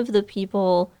 none of the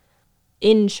people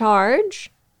in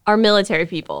charge are military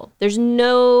people. There's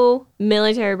no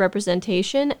military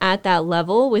representation at that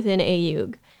level within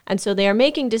AEUG. And so they are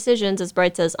making decisions, as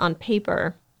Bright says, on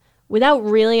paper without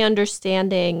really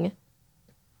understanding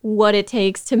what it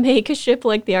takes to make a ship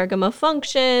like the Argama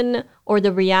function or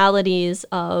the realities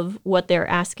of what they're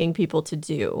asking people to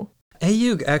do.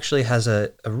 Ayug actually has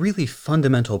a really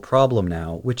fundamental problem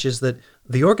now, which is that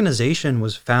the organization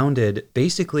was founded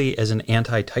basically as an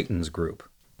anti-Titans group.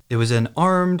 It was an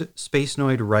armed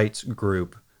Spacenoid rights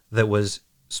group that was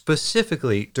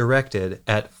specifically directed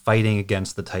at fighting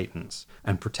against the Titans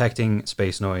and protecting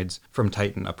Spacenoids from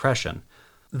Titan oppression.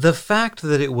 The fact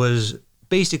that it was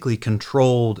basically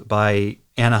controlled by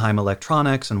Anaheim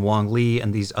Electronics and Wong Li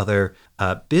and these other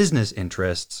business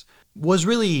interests was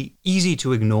really easy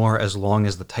to ignore as long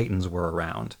as the Titans were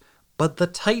around. But the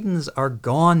Titans are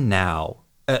gone now,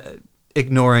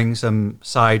 ignoring some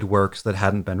side works that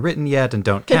hadn't been written yet and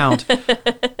don't count.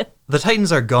 The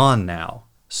Titans are gone now.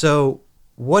 So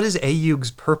what is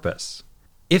Ayug's purpose?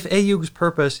 If Ayug's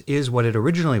purpose is what it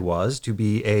originally was, to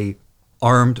be a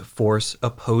armed force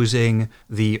opposing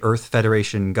the Earth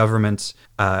Federation government's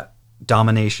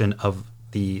domination of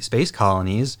the space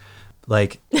colonies,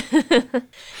 like, they're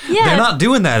not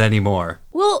doing that anymore.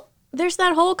 Well, there's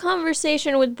that whole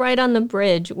conversation with Bright on the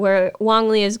bridge where Wong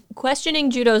Li is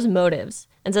questioning Judo's motives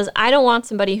and says, I don't want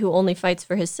somebody who only fights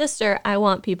for his sister. I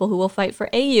want people who will fight for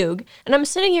Ayug. And I'm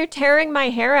sitting here tearing my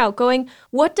hair out going,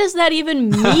 what does that even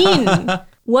mean?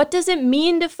 What does it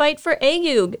mean to fight for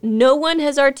Ayug? No one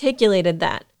has articulated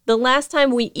that. The last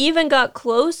time we even got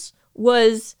close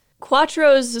was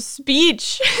Quattro's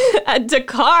speech at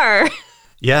Dakar.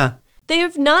 Yeah. They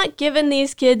have not given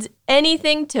these kids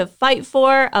anything to fight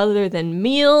for other than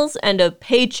meals and a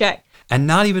paycheck. And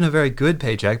not even a very good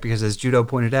paycheck because, as Judo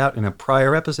pointed out in a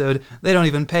prior episode, they don't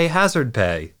even pay hazard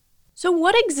pay. So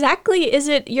what exactly is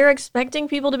it you're expecting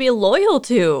people to be loyal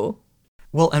to?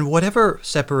 Well, and whatever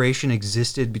separation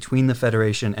existed between the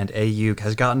Federation and Ayug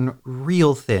has gotten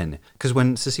real thin, because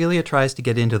when Cecilia tries to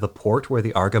get into the port where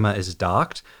the Argama is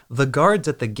docked, the guards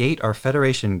at the gate are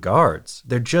Federation guards.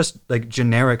 They're just like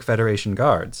generic Federation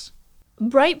guards.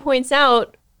 Bright points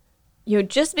out,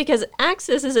 just because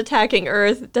Axis is attacking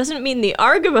Earth doesn't mean the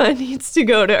Argama needs to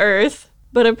go to Earth.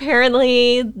 But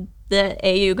apparently the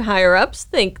Ayug higher-ups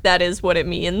think that is what it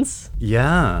means.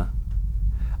 Yeah.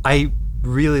 I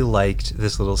really liked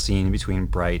this little scene between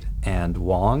Bright and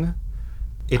Wong.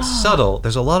 It's subtle.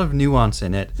 There's a lot of nuance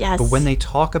in it. Yes. But when they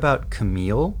talk about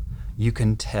Camille, you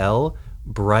can tell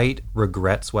Bright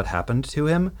regrets what happened to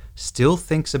him, still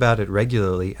thinks about it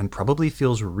regularly, and probably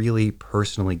feels really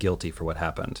personally guilty for what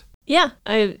happened. Yeah,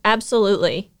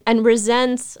 absolutely. And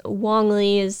resents Wong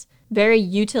Li's very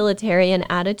utilitarian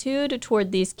attitude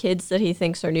toward these kids that he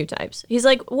thinks are new types. He's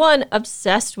like, one,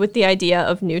 obsessed with the idea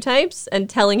of new types, and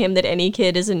telling him that any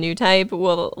kid is a new type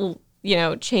will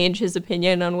change his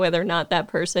opinion on whether or not that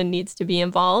person needs to be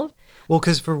involved. Well,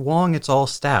 because for Wong, it's all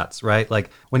stats, right? Like,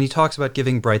 when he talks about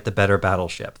giving Bright the better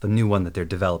battleship, the new one that they're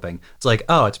developing, it's like,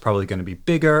 oh, it's probably going to be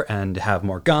bigger and have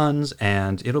more guns,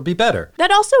 and it'll be better.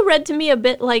 That also read to me a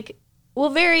bit like, well,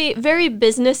 very, very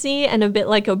businessy and a bit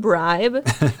like a bribe.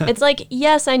 It's like,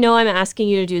 yes, I know I'm asking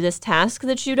you to do this task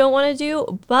that you don't want to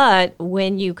do, but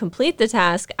when you complete the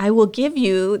task, I will give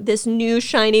you this new,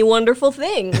 shiny, wonderful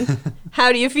thing.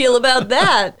 How do you feel about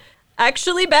that?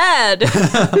 Actually bad.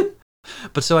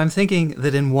 But so I'm thinking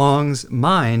that in Wong's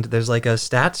mind, there's like a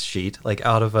stats sheet, like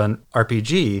out of an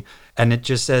RPG, and it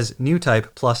just says new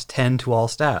type plus 10 to all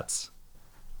stats.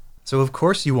 So of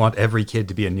course you want every kid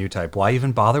to be a new type. Why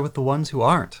even bother with the ones who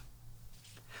aren't?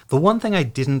 The one thing I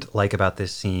didn't like about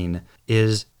this scene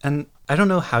is, and I don't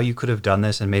know how you could have done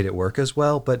this and made it work as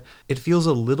well, but it feels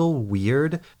a little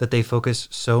weird that they focus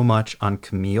so much on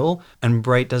Camille and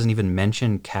Bright doesn't even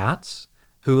mention Katz,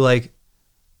 who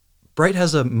Bright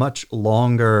has a much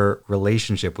longer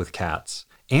relationship with Katz,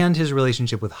 and his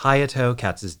relationship with Hayato,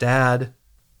 Katz's dad.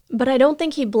 But I don't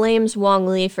think he blames Wong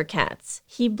Li for Katz.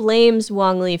 He blames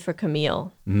Wong Li for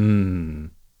Camille.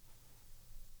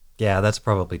 Yeah, that's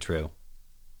probably true.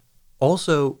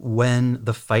 Also, when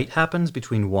the fight happens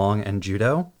between Wong and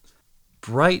Judo,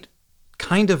 Bright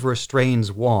kind of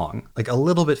restrains Wong, like a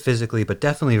little bit physically, but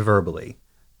definitely verbally,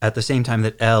 at the same time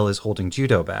that Elle is holding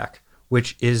Judo back,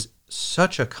 which is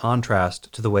such a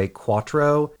contrast to the way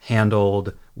Quattro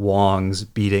handled Wong's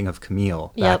beating of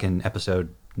Camille back in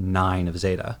episode 9 of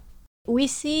Zeta. We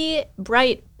see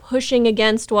Bright pushing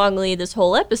against Wong Li this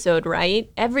whole episode,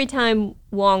 right? Every time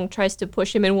Wong tries to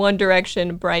push him in one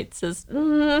direction, Bright says,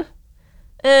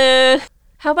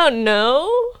 how about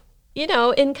no?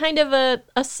 In kind of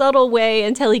a subtle way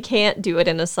until he can't do it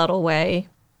in a subtle way.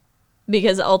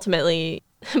 Because ultimately,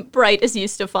 Bright is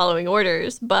used to following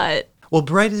orders, but... Well,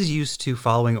 Bright is used to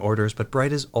following orders, but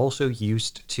Bright is also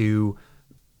used to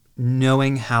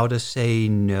knowing how to say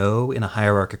no in a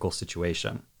hierarchical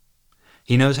situation.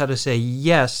 He knows how to say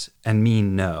yes and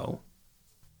mean no.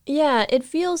 Yeah, it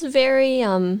feels very,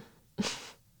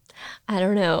 I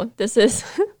don't know. This is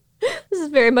this is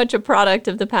very much a product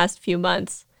of the past few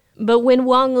months. But when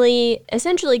Wong Li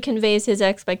essentially conveys his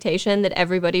expectation that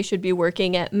everybody should be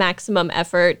working at maximum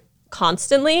effort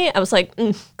constantly, I was like,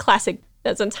 classic.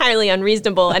 That's entirely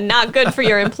unreasonable and not good for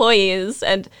your employees.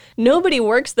 And nobody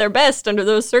works their best under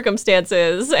those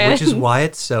circumstances. And which is why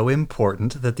it's so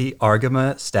important that the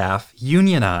Argama staff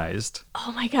unionized.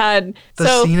 oh my God.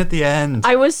 The scene at the end.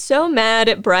 I was so mad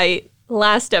at Bright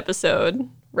last episode,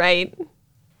 right?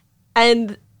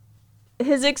 And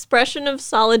his expression of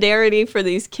solidarity for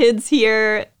these kids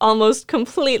here almost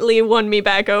completely won me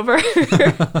back over.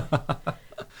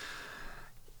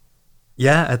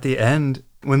 Yeah, at the end,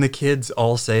 when the kids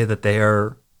all say that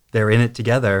they're in it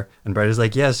together, and Bright is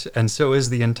like, yes, and so is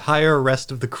the entire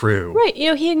rest of the crew. Right.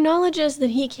 He acknowledges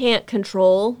that he can't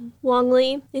control Wong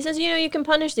Li. He says, you can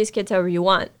punish these kids however you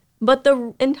want. But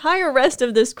the entire rest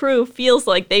of this crew feels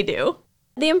like they do.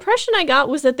 The impression I got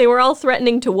was that they were all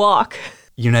threatening to walk.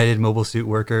 United Mobile Suit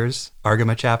Workers,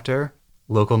 Argama chapter,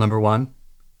 local number 1.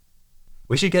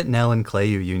 We should get Nell and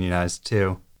Clayu unionized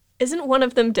too. Isn't one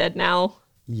of them dead now?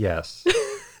 Yes.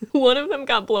 One of them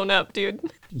got blown up,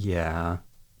 dude. Yeah.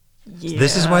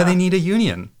 This is why they need a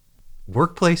union.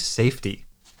 Workplace safety.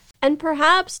 And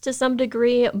perhaps, to some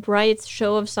degree, Bright's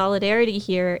show of solidarity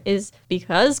here is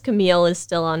because Camille is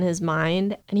still on his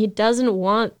mind, and he doesn't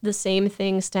want the same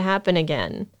things to happen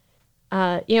again.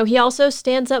 He also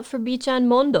stands up for Bichan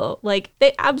Mondo. Like,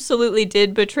 they absolutely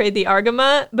did betray the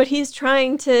Argama, but he's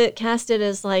trying to cast it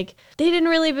as like, they didn't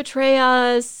really betray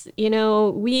us.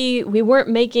 We weren't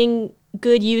making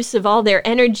good use of all their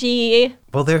energy.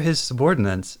 Well, they're his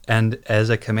subordinates, and as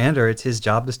a commander, it's his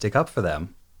job to stick up for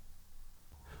them.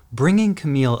 Bringing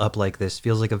Camille up like this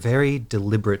feels like a very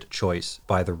deliberate choice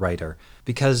by the writer,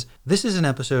 because this is an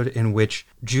episode in which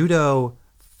Judo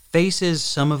faces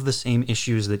some of the same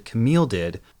issues that Camille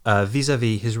did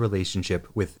vis-a-vis his relationship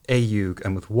with Ayug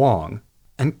and with Wong.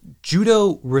 And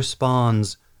Judo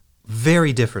responds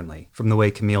very differently from the way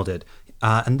Camille did.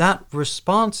 And that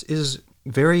response is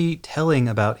very telling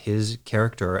about his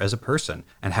character as a person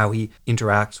and how he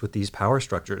interacts with these power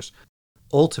structures.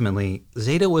 Ultimately,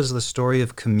 Zeta was the story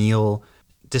of Camille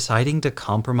deciding to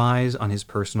compromise on his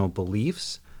personal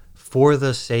beliefs for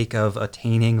the sake of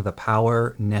attaining the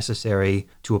power necessary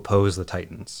to oppose the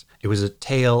Titans. It was a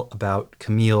tale about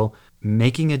Camille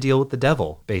making a deal with the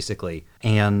devil, basically,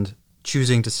 and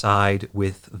choosing to side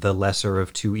with the lesser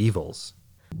of two evils.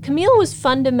 Camille was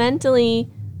fundamentally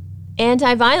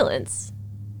anti-violence.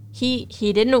 He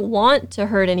didn't want to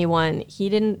hurt anyone. He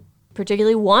didn't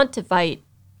particularly want to fight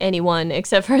anyone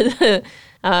except for the,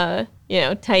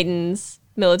 Titans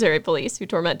military police who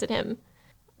tormented him.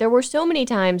 There were so many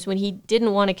times when he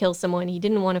didn't want to kill someone, he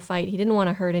didn't want to fight, he didn't want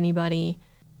to hurt anybody.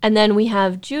 And then we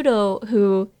have Judo,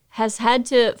 who has had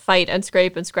to fight and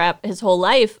scrape and scrap his whole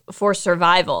life for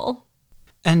survival.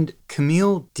 And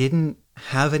Camille didn't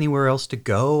have anywhere else to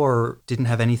go or didn't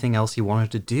have anything else he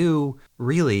wanted to do,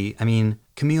 really. I mean,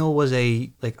 Camille was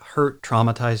a hurt,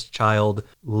 traumatized child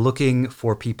looking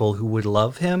for people who would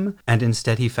love him, and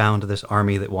instead he found this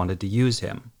army that wanted to use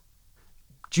him.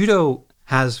 Judo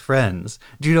has friends.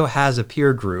 Judo has a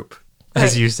peer group,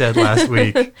 as you said last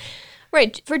week.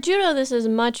 Right. For Judo, this is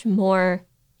much more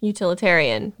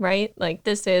utilitarian, right? Like,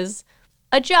 this is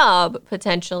a job,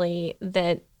 potentially,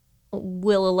 that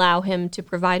will allow him to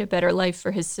provide a better life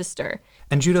for his sister.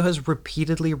 And Judo has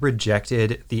repeatedly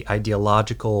rejected the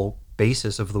ideological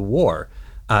basis of the war.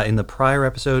 In the prior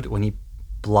episode, when he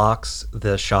blocks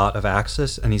the shot of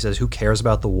Axis and he says, "Who cares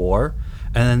about the war?"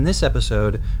 And in this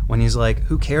episode, when he's like,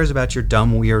 "Who cares about your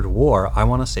dumb, weird war? I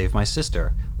want to save my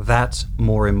sister." That's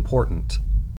more important.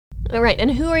 All right.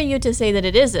 And who are you to say that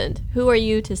it isn't? Who are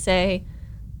you to say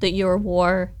that your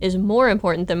war is more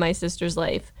important than my sister's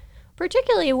life?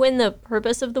 Particularly when the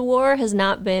purpose of the war has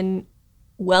not been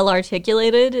well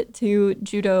articulated to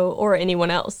Judo or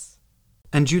anyone else.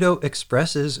 And Judo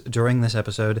expresses during this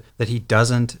episode that he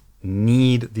doesn't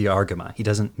need the Argama. He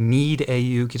doesn't need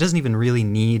Ayuk. He doesn't even really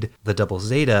need the Double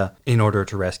Zeta in order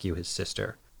to rescue his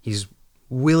sister. He's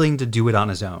willing to do it on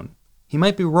his own. He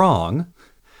might be wrong.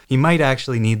 He might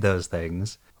actually need those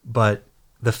things, but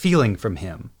the feeling from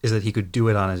him is that he could do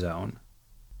it on his own.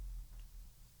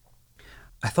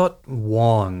 I thought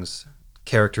Wong's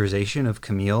characterization of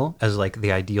Camille as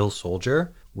the ideal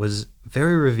soldier was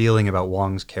very revealing about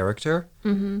Wong's character.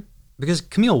 Mm-hmm. Because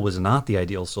Camille was not the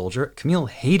ideal soldier. Camille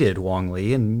hated Wong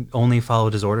Li and only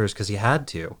followed his orders because he had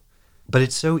to. But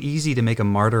it's so easy to make a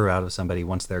martyr out of somebody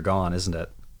once they're gone, isn't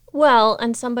it? Well,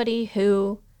 and somebody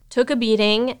who took a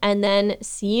beating and then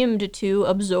seemed to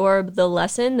absorb the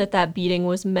lesson that beating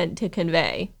was meant to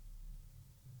convey.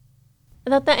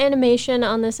 thought the animation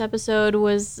on this episode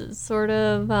was sort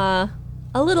of a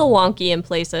little wonky in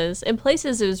places. In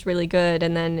places, it was really good,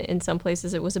 and then in some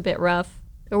places, it was a bit rough.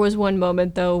 There was one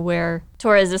moment, though, where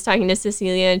Torres is talking to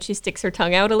Cecilia, and she sticks her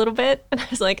tongue out a little bit, and I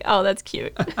was like, oh, that's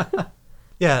cute.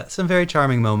 Yeah, some very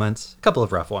charming moments. A couple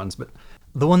of rough ones, but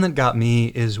the one that got me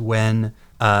is when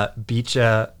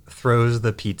Beecha throws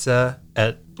the pizza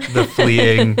at the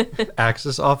fleeing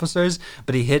Axis officers,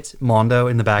 but he hits Mondo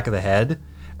in the back of the head,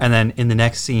 and then in the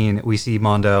next scene, we see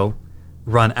Mondo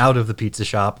run out of the pizza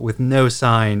shop with no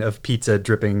sign of pizza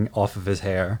dripping off of his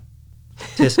hair.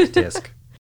 Tisk, tisk.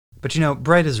 But you know,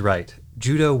 Bright is right.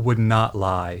 Judo would not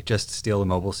lie just to steal a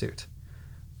mobile suit.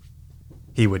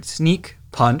 He would sneak,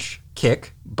 punch,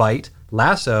 kick, bite,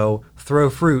 lasso,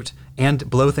 throw fruit, and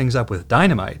blow things up with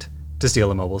dynamite to steal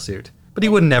a mobile suit. But he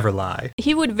would never lie.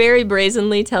 He would very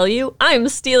brazenly tell you, I'm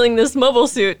stealing this mobile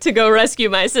suit to go rescue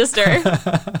my sister.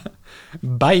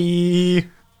 Bye!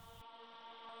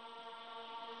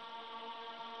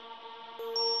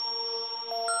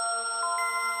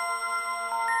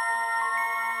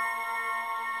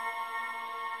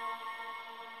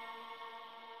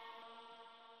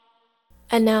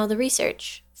 And now the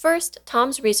research. First,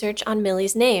 Tom's research on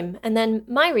Millie's name, and then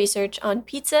my research on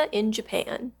pizza in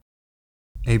Japan.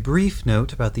 A brief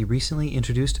note about the recently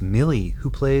introduced Millie, who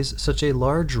plays such a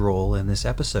large role in this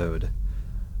episode.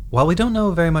 While we don't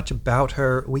know very much about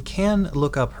her, we can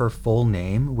look up her full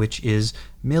name, which is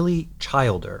Millie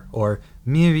Childer, or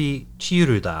Miri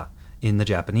Chiruda in the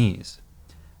Japanese.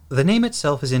 The name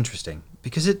itself is interesting,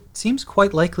 because it seems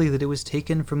quite likely that it was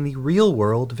taken from the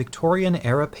real-world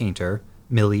Victorian-era painter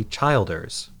Millie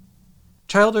Childers.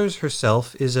 Childers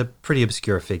herself is a pretty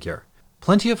obscure figure.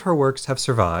 Plenty of her works have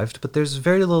survived, but there's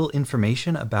very little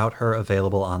information about her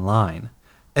available online.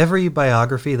 Every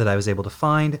biography that I was able to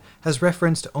find has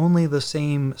referenced only the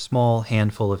same small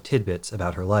handful of tidbits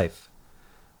about her life.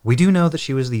 We do know that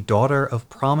she was the daughter of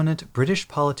prominent British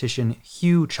politician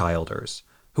Hugh Childers,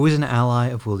 who was an ally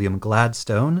of William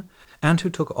Gladstone, and who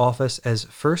took office as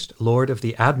First Lord of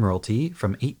the Admiralty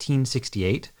from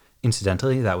 1868.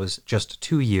 Incidentally, that was just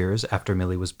 2 years after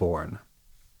Millie was born.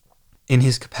 In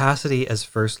his capacity as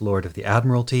First Lord of the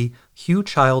Admiralty, Hugh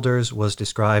Childers was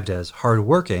described as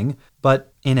hard-working,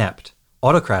 but inept,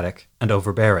 autocratic, and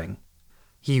overbearing.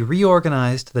 He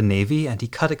reorganized the Navy and he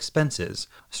cut expenses,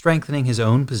 strengthening his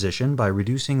own position by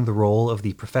reducing the role of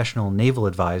the professional naval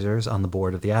advisors on the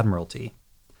board of the Admiralty.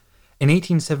 In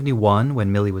 1871,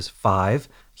 when Millie was 5,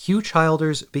 Hugh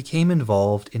Childers became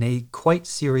involved in a quite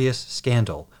serious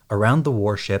scandal around the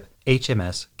warship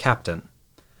HMS Captain.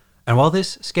 And while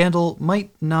this scandal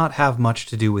might not have much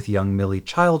to do with young Millie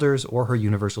Childers or her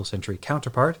Universal Century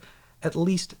counterpart, at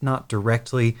least not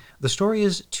directly, the story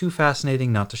is too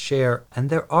fascinating not to share, and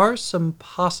there are some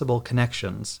possible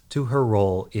connections to her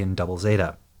role in Double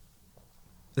Zeta.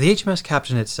 The HMS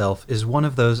Captain itself is one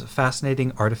of those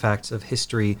fascinating artifacts of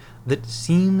history that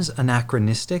seems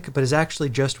anachronistic, but is actually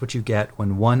just what you get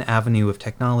when one avenue of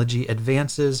technology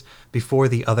advances before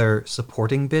the other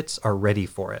supporting bits are ready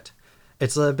for it.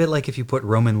 It's a bit like if you put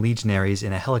Roman legionaries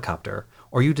in a helicopter,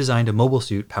 or you designed a mobile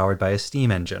suit powered by a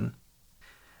steam engine.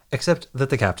 Except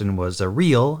that the Captain was a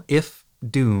real, if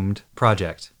doomed,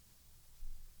 project.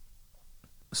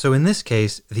 So in this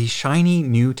case, the shiny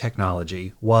new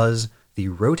technology was the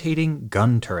rotating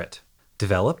gun turret,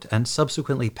 developed and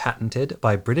subsequently patented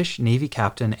by British Navy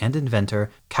captain and inventor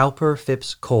Cowper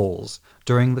Phipps Coles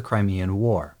during the Crimean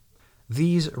War.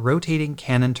 These rotating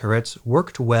cannon turrets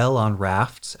worked well on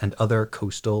rafts and other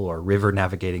coastal or river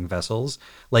navigating vessels,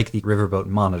 like the riverboat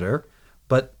Monitor,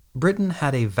 but Britain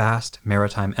had a vast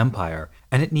maritime empire,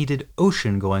 and it needed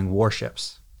ocean-going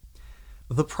warships.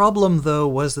 The problem, though,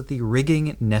 was that the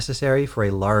rigging necessary for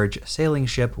a large sailing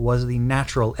ship was the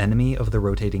natural enemy of the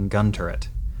rotating gun turret.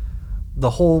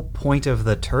 The whole point of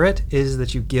the turret is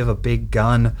that you give a big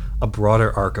gun a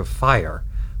broader arc of fire,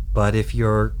 but if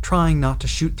you're trying not to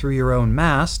shoot through your own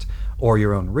mast or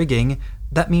your own rigging,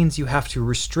 that means you have to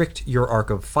restrict your arc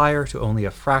of fire to only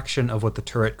a fraction of what the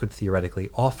turret could theoretically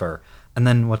offer. And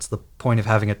then what's the point of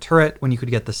having a turret when you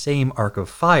could get the same arc of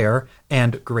fire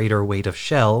and greater weight of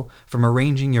shell from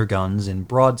arranging your guns in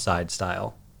broadside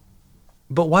style?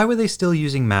 But why were they still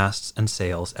using masts and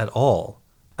sails at all?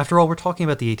 After all, we're talking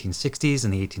about the 1860s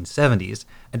and the 1870s,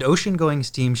 and ocean-going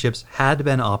steamships had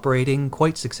been operating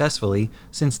quite successfully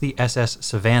since the SS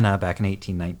Savannah back in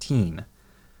 1819.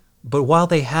 But while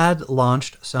they had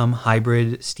launched some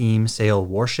hybrid steam-sail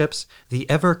warships, the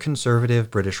ever-conservative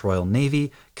British Royal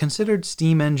Navy considered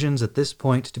steam engines at this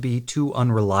point to be too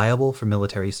unreliable for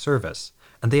military service,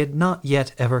 and they had not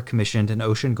yet ever commissioned an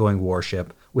ocean-going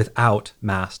warship without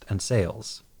mast and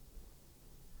sails.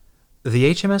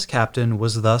 The HMS Captain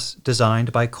was thus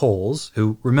designed by Coles,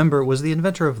 who, remember, was the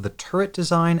inventor of the turret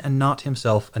design and not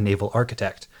himself a naval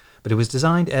architect, but it was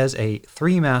designed as a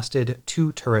 3-masted,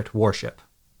 2-turret warship.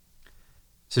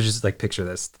 So just picture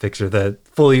this. Picture the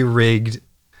fully rigged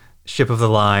ship of the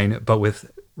line, but with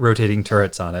rotating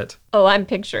turrets on it. Oh, I'm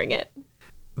picturing it.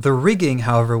 The rigging,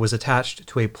 however, was attached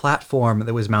to a platform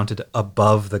that was mounted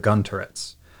above the gun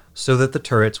turrets, so that the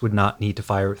turrets would not need to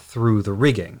fire through the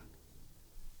rigging.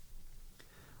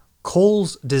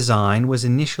 Cole's design was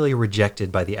initially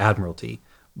rejected by the Admiralty,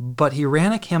 but he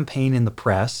ran a campaign in the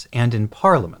press and in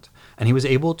Parliament, and he was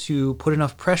able to put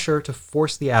enough pressure to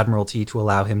force the Admiralty to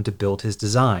allow him to build his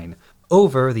design,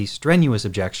 over the strenuous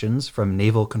objections from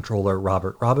Naval Controller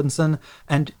Robert Robinson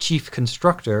and Chief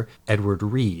Constructor Edward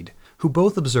Reed, who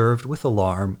both observed with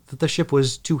alarm that the ship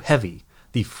was too heavy.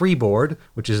 The freeboard,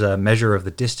 which is a measure of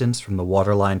the distance from the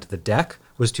waterline to the deck,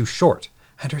 was too short,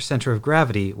 and her center of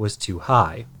gravity was too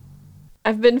high.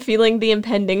 I've been feeling the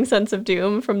impending sense of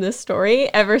doom from this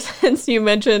story ever since you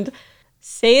mentioned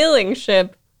sailing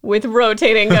ship with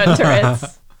rotating gun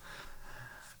turrets.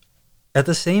 At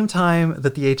the same time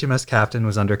that the HMS Captain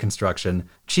was under construction,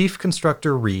 Chief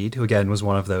Constructor Reed, who again was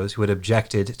one of those who had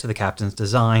objected to the Captain's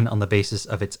design on the basis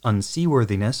of its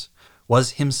unseaworthiness,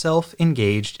 was himself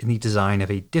engaged in the design of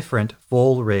a different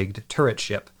full-rigged turret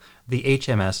ship, the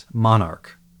HMS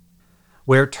Monarch.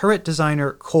 Where turret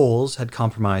designer Coles had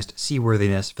compromised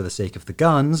seaworthiness for the sake of the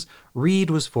guns, Reed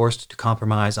was forced to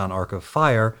compromise on arc of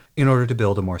fire in order to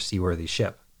build a more seaworthy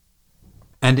ship.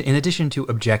 And in addition to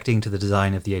objecting to the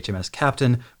design of the HMS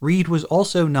Captain, Reed was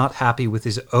also not happy with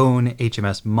his own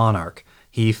HMS Monarch.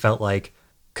 He felt like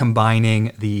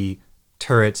combining the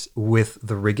turrets with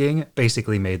the rigging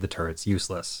basically made the turrets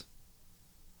useless.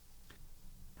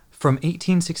 From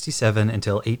 1867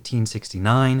 until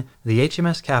 1869, the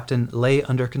HMS Captain lay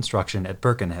under construction at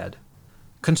Birkenhead.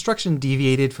 Construction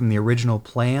deviated from the original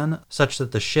plan such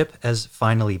that the ship, as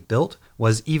finally built,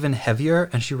 was even heavier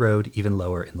and she rode even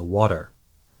lower in the water.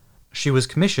 She was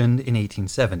commissioned in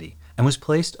 1870 and was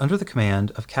placed under the command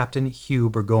of Captain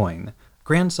Hugh Burgoyne,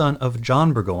 grandson of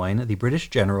John Burgoyne, the British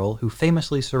general who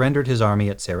famously surrendered his army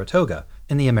at Saratoga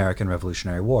in the American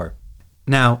Revolutionary War.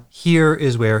 Now, here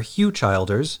is where Hugh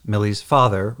Childers, Millie's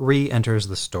father, re-enters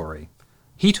the story.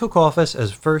 He took office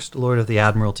as First Lord of the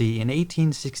Admiralty in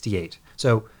 1868,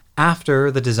 so after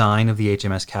the design of the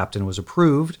HMS Captain was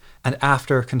approved and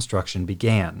after construction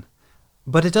began.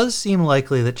 But it does seem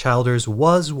likely that Childers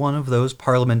was one of those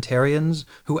parliamentarians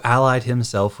who allied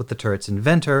himself with the turret's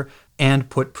inventor and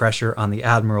put pressure on the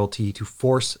Admiralty to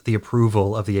force the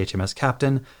approval of the HMS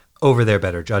Captain over their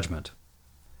better judgment.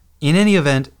 In any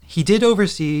event, he did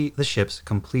oversee the ship's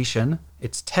completion,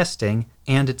 its testing,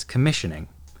 and its commissioning.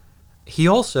 He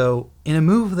also, in a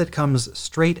move that comes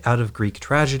straight out of Greek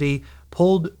tragedy,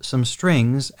 pulled some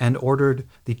strings and ordered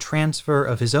the transfer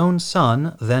of his own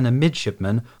son, then a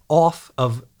midshipman, off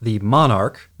of the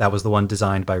Monarch, that was the one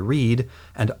designed by Reed,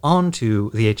 and onto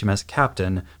the HMS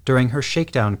Captain during her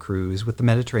shakedown cruise with the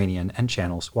Mediterranean and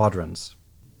Channel squadrons.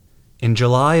 In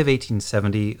July of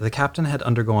 1870, the Captain had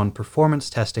undergone performance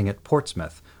testing at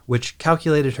Portsmouth, which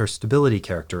calculated her stability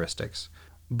characteristics,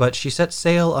 but she set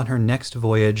sail on her next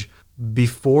voyage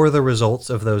before the results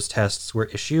of those tests were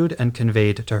issued and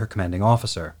conveyed to her commanding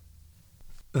officer.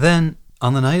 Then,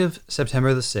 on the night of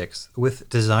September the 6th, with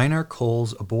designer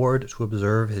Coles aboard to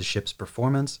observe his ship's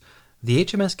performance, the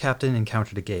HMS Captain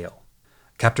encountered a gale.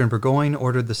 Captain Burgoyne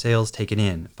ordered the sails taken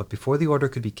in, but before the order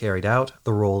could be carried out,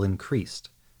 the roll increased.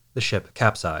 The ship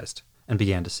capsized and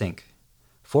began to sink.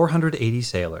 480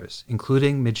 sailors,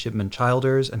 including Midshipman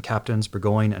Childers and Captains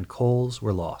Burgoyne and Coles,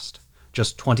 were lost.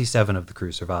 Just 27 of the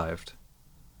crew survived.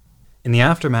 In the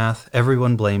aftermath,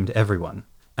 everyone blamed everyone,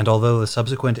 and although the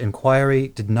subsequent inquiry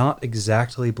did not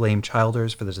exactly blame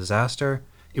Childers for the disaster,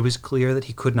 it was clear that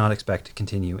he could not expect to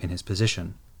continue in his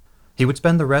position. He would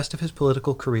spend the rest of his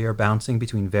political career bouncing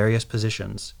between various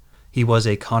positions. He was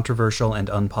a controversial and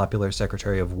unpopular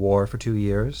Secretary of War for 2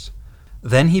 years.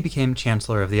 Then he became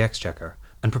Chancellor of the Exchequer,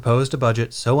 and proposed a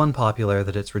budget so unpopular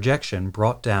that its rejection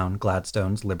brought down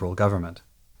Gladstone's Liberal government.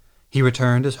 He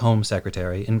returned as Home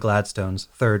Secretary in Gladstone's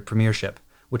third premiership,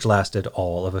 which lasted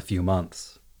all of a few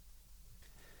months.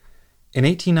 In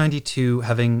 1892,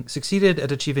 having succeeded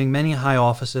at achieving many high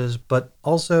offices, but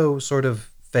also sort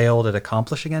of failed at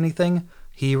accomplishing anything,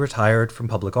 he retired from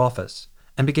public office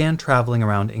and began traveling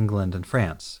around England and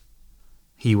France.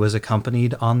 He was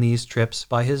accompanied on these trips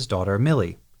by his daughter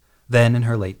Millie, then in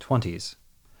her late 20s.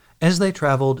 As they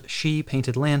traveled, she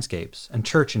painted landscapes and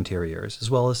church interiors,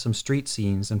 as well as some street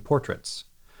scenes and portraits.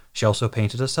 She also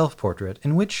painted a self-portrait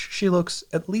in which she looks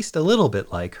at least a little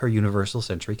bit like her Universal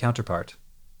Century counterpart.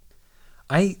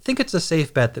 I think it's a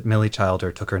safe bet that Millie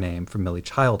Childer took her name from Millie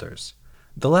Childers.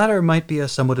 The latter might be a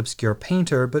somewhat obscure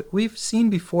painter, but we've seen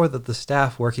before that the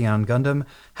staff working on Gundam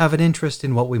have an interest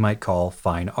in what we might call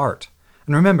fine art.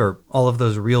 And remember all of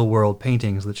those real-world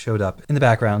paintings that showed up in the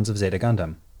backgrounds of Zeta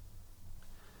Gundam.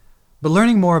 But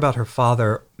learning more about her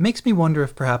father makes me wonder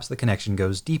if perhaps the connection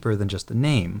goes deeper than just the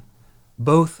name.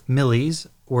 Both Millies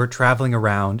were traveling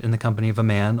around in the company of a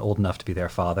man old enough to be their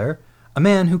father, a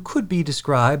man who could be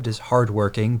described as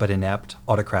hard-working but inept,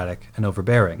 autocratic, and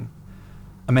overbearing.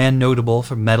 A man notable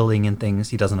for meddling in things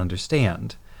he doesn't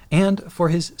understand, and for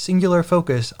his singular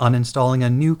focus on installing a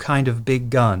new kind of big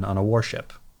gun on a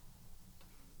warship.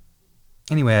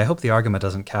 Anyway, I hope the Argama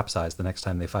doesn't capsize the next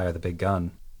time they fire the big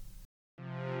gun.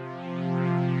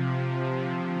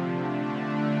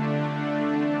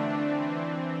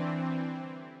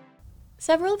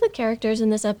 Several of the characters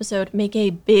in this episode make a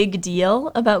big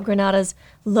deal about Granada's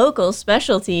local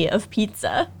specialty of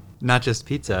pizza. Not just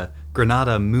pizza,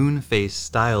 Granada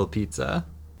Moonface-style pizza.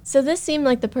 So this seemed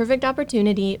like the perfect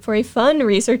opportunity for a fun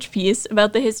research piece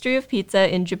about the history of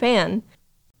pizza in Japan.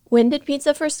 When did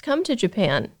pizza first come to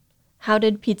Japan? How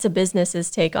did pizza businesses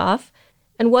take off?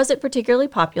 And was it particularly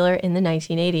popular in the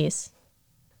 1980s?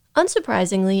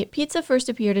 Unsurprisingly, pizza first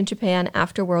appeared in Japan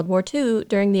after World War II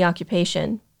during the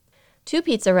occupation. 2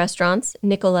 pizza restaurants,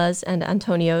 Nicola's and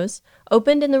Antonio's,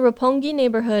 opened in the Roppongi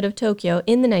neighborhood of Tokyo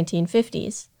in the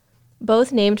 1950s.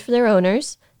 Both named for their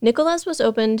owners, Nicola's was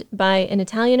opened by an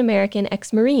Italian-American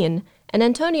ex-Marine, and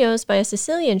Antonio's by a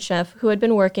Sicilian chef who had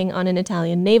been working on an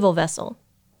Italian naval vessel.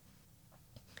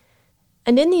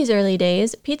 And in these early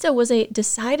days, pizza was a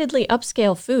decidedly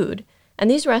upscale food, and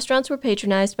these restaurants were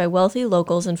patronized by wealthy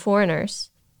locals and foreigners.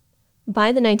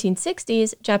 By the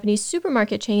 1960s, Japanese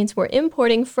supermarket chains were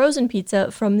importing frozen pizza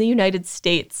from the United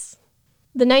States.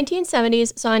 The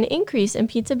 1970s saw an increase in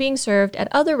pizza being served at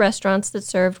other restaurants that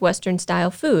served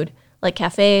Western-style food, like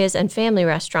cafes and family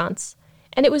restaurants.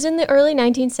 And it was in the early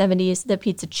 1970s that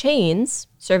pizza chains,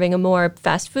 serving a more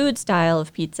fast food style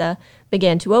of pizza,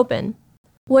 began to open.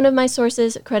 One of my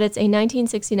sources credits a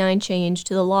 1969 change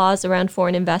to the laws around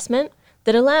foreign investment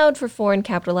that allowed for foreign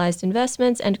capitalized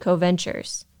investments and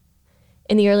co-ventures.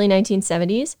 In the early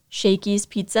 1970s, Shakey's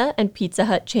Pizza and Pizza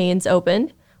Hut chains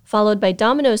opened, followed by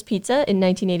Domino's Pizza in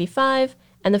 1985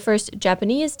 and the first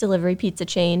Japanese delivery pizza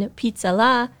chain, Pizza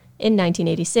La, in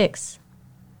 1986.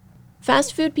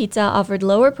 Fast food pizza offered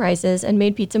lower prices and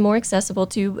made pizza more accessible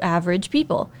to average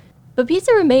people, but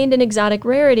pizza remained an exotic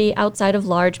rarity outside of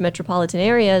large metropolitan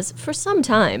areas for some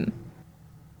time.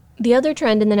 The other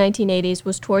trend in the 1980s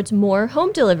was towards more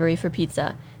home delivery for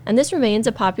pizza, and this remains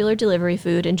a popular delivery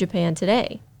food in Japan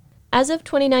today. As of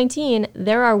 2019,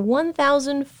 there are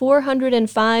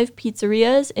 1,405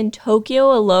 pizzerias in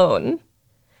Tokyo alone.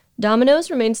 Domino's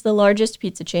remains the largest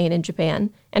pizza chain in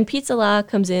Japan, and Pizza La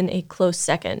comes in a close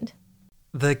second.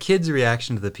 The kids'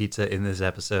 reaction to the pizza in this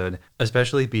episode,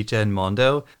 especially Bicha and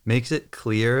Mondo, makes it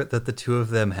clear that the two of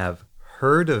them have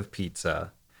heard of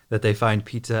pizza, that they find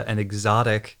pizza an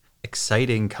exotic,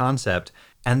 exciting concept,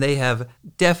 and they have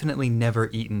definitely never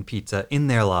eaten pizza in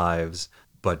their lives,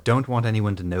 but don't want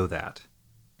anyone to know that.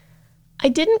 I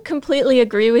didn't completely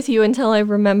agree with you until I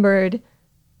remembered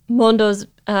Mondo's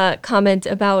comment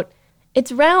about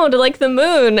it's round like the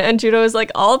moon, and Judo is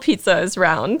like, all pizza is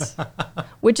round,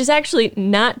 which is actually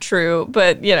not true,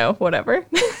 but, you know, whatever.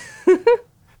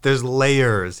 There's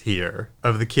layers here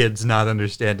of the kids not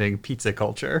understanding pizza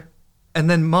culture. And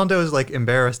then Mondo is like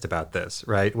embarrassed about this,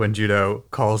 right? When Judo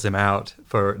calls him out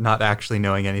for not actually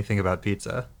knowing anything about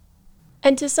pizza.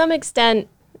 And to some extent,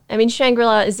 I mean,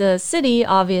 Shangri-La is a city,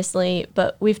 obviously,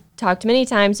 but we've talked many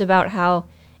times about how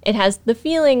it has the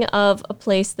feeling of a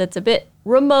place that's a bit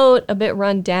remote, a bit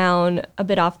run down, a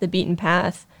bit off the beaten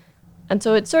path. And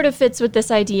so it sort of fits with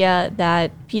this idea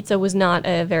that pizza was not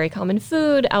a very common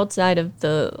food outside of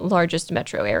the largest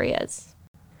metro areas.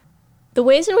 The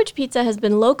ways in which pizza has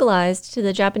been localized to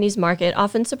the Japanese market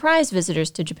often surprise visitors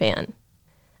to Japan.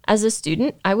 As a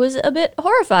student, I was a bit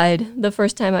horrified the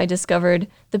first time I discovered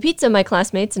the pizza my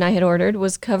classmates and I had ordered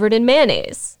was covered in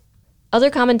mayonnaise. Other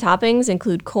common toppings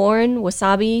include corn,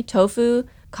 wasabi, tofu,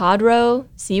 cod roe,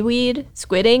 seaweed,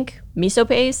 squid ink, miso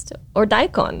paste, or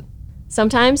daikon.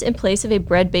 Sometimes, in place of a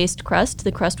bread-based crust,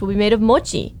 the crust will be made of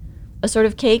mochi, a sort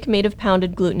of cake made of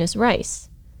pounded glutinous rice.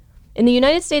 In the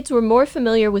United States, we're more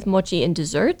familiar with mochi in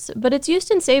desserts, but it's used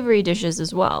in savory dishes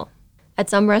as well. At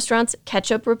some restaurants,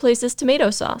 ketchup replaces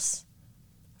tomato sauce.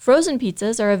 Frozen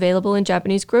pizzas are available in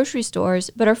Japanese grocery stores,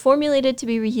 but are formulated to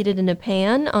be reheated in a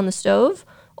pan on the stove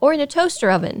or in a toaster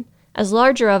oven, as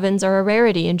larger ovens are a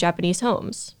rarity in Japanese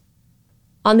homes.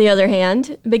 On the other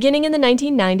hand, beginning in the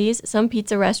 1990s, some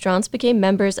pizza restaurants became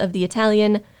members of the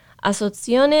Italian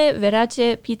Associazione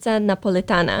Verace Pizza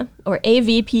Napoletana, or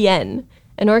AVPN,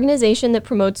 an organization that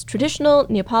promotes traditional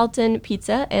Neapolitan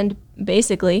pizza and,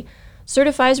 basically,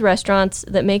 certifies restaurants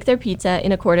that make their pizza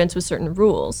in accordance with certain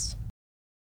rules.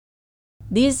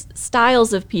 These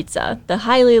styles of pizza, the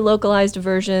highly localized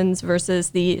versions versus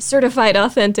the certified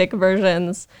authentic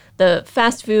versions, the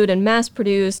fast food and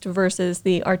mass-produced versus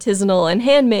the artisanal and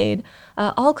handmade,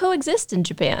 all coexist in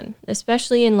Japan,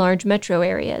 especially in large metro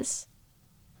areas.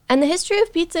 And the history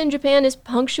of pizza in Japan is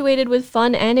punctuated with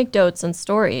fun anecdotes and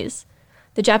stories.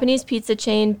 The Japanese pizza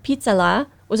chain Pizza-La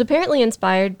was apparently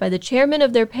inspired by the chairman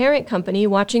of their parent company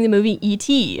watching the movie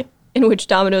E.T., in which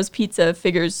Domino's Pizza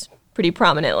figures pretty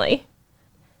prominently.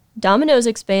 Domino's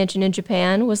expansion in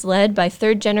Japan was led by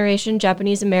third-generation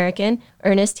Japanese-American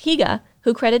Ernest Higa,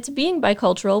 who credits being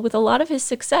bicultural with a lot of his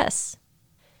success.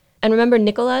 And remember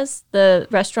Nicola's, the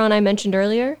restaurant I mentioned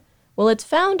earlier? Well, its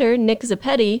founder, Nick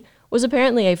Zappetti, was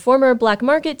apparently a former black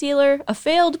market dealer, a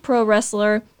failed pro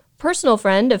wrestler, personal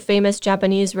friend of famous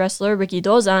Japanese wrestler Riki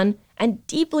Dozan, and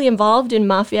deeply involved in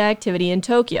mafia activity in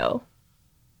Tokyo.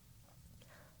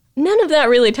 None of that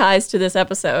really ties to this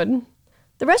episode.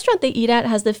 The restaurant they eat at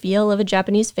has the feel of a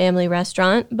Japanese family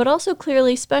restaurant, but also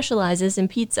clearly specializes in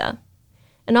pizza.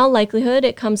 In all likelihood,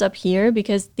 it comes up here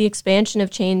because the expansion of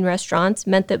chain restaurants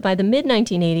meant that by the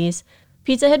mid-1980s,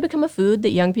 pizza had become a food that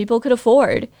young people could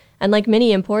afford, and like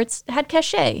many imports, had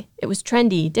cachet. It was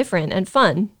trendy, different, and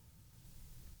fun.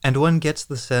 And one gets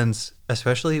the sense,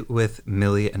 especially with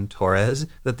Millie and Torres,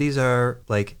 that these are,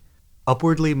 like,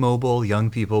 upwardly mobile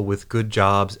young people with good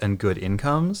jobs and good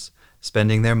incomes,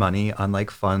 spending their money on,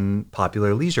 like, fun,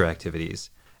 popular leisure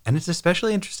activities. And it's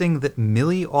especially interesting that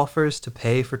Millie offers to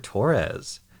pay for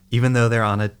Torres, even though they're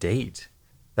on a date.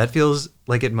 That feels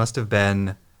like it must have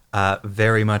been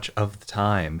very much of the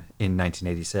time in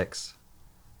 1986.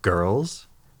 Girls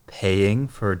paying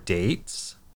for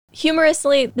dates?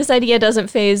 Humorously, this idea doesn't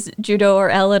faze Judo or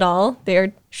Elle at all.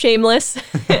 They're shameless.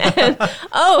 And,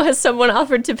 oh, has someone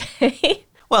offered to pay?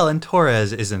 Well, and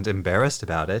Torres isn't embarrassed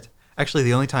about it. Actually,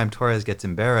 the only time Torres gets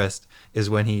embarrassed is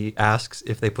when he asks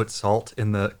if they put salt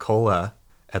in the cola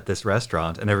at this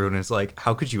restaurant, and everyone is like,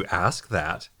 how could you ask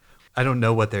that? I don't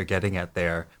know what they're getting at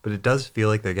there, but it does feel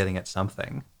like they're getting at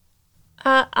something.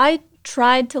 I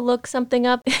tried to look something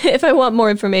up. If I want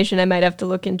more information, I might have to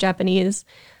look in Japanese.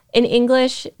 In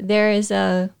English, there is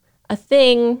a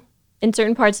thing in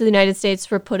certain parts of the United States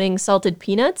for putting salted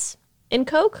peanuts in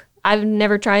Coke. I've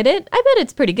never tried it. I bet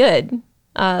it's pretty good.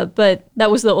 But that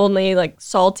was the only, like,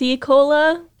 salty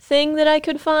cola thing that I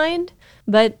could find.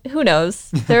 But who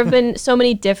knows? There have been so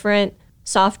many different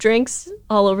soft drinks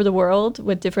all over the world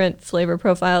with different flavor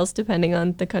profiles depending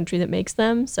on the country that makes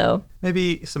them, so...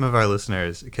 Maybe some of our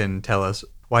listeners can tell us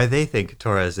why they think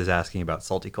Torres is asking about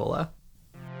salty cola.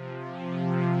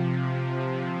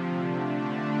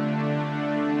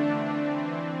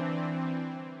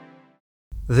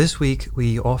 This week,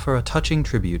 we offer a touching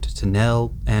tribute to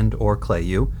Nell and or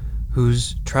Cleyu,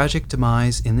 whose tragic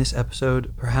demise in this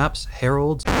episode perhaps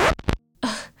heralds...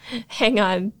 Hang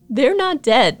on, they're not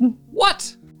dead.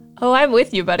 What? Oh, I'm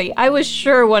with you, buddy. I was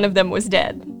sure one of them was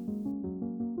dead.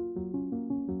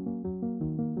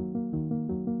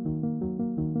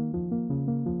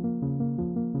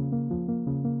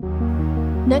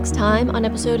 Next time on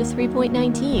episode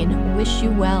 3.19, Wish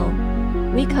You Well,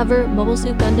 we cover Mobile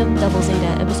Suit Gundam Double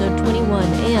Zeta episode 21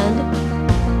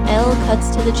 and Elle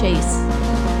Cuts to the Chase.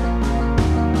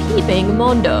 Peeping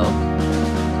Mondo.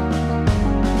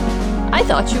 I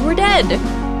thought you were dead!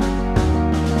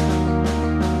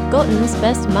 Goten's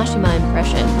best Mashima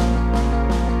impression.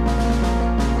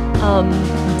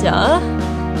 Duh?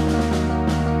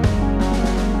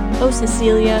 Oh,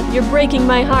 Cecilia, you're breaking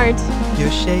my heart.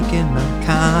 You're shaking my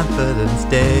confidence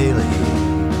daily.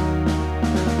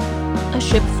 A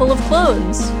ship full of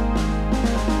clones.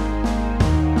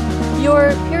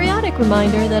 Your periodic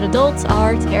reminder that adults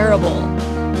are terrible.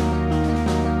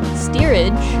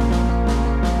 Steerage.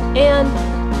 And,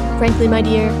 frankly, my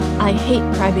dear, I hate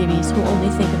crybabies who only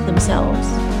think of themselves.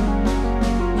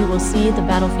 You will see the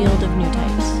battlefield of new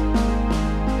types.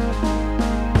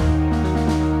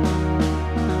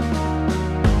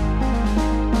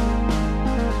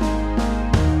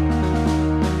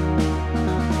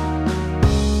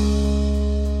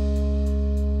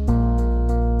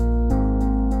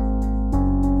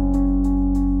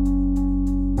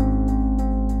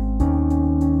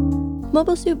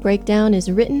 Mobile Suit Breakdown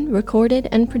is written, recorded,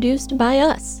 and produced by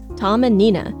us, Tom and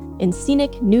Nina, in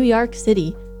scenic New York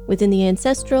City, within the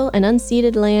ancestral and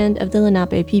unceded land of the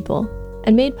Lenape people,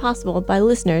 and made possible by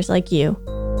listeners like you.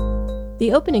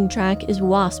 The opening track is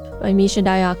Wasp by Misha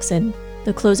Dioxin.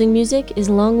 The closing music is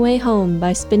Long Way Home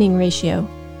by Spinning Ratio.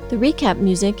 The recap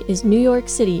music is New York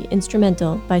City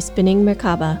Instrumental by Spinning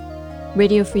Merkaba.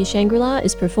 Radio Free Shangri-La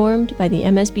is performed by the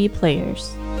MSB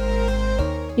Players.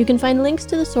 You can find links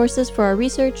to the sources for our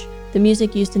research, the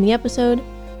music used in the episode,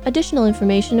 additional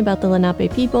information about the Lenape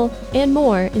people, and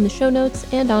more in the show notes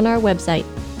and on our website,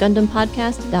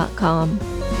 GundamPodcast.com.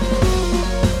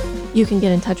 You can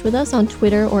get in touch with us on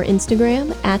Twitter or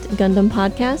Instagram at Gundam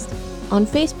Podcast, on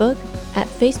Facebook at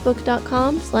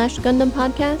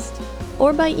facebook.com/GundamPodcast,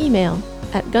 or by email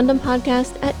at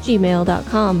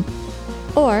GundamPodcast@gmail.com.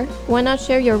 Or why not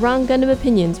share your wrong Gundam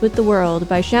opinions with the world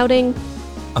by shouting,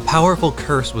 A powerful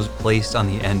curse was placed on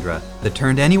the Endra that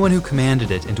turned anyone who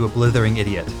commanded it into a blithering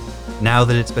idiot. Now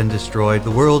that it's been destroyed,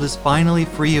 the world is finally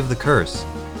free of the curse.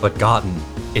 But Gotten,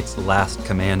 its last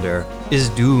commander, is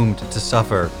doomed to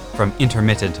suffer from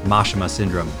intermittent Mashima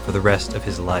syndrome for the rest of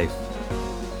his life.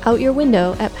 out your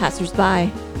window at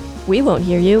passersby. We won't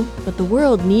hear you, but the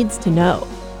world needs to know.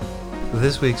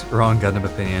 This week's Wrong Gundam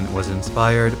Opinion was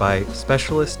inspired by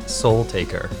Specialist Soul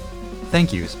Taker.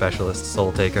 Thank you, Specialist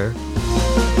Soul Taker.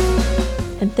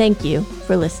 And thank you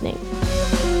for listening.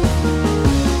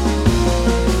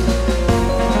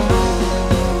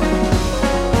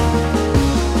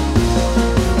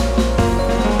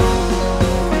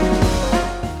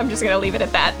 I'm just gonna leave it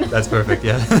at that. That's perfect,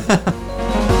 yeah.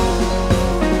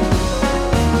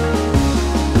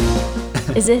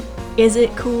 Is it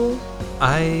cool?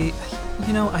 I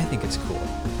think it's cool.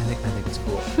 I think it's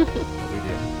cool. What we do.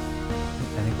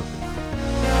 I think we're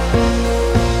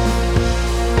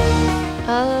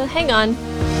Hang on.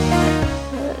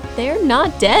 They're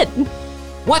not dead.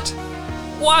 What?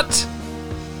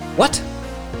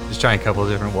 Just trying a couple of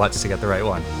different whats to get the right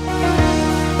one.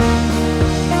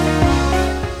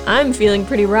 I'm feeling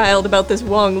pretty riled about this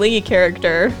Wong Lee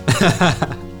character.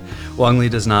 Wong Lee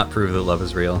does not prove that love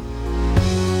is real.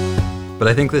 But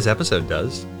I think this episode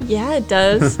does. Yeah, it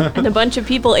does. And a bunch of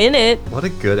people in it. What a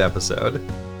good episode.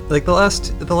 Like the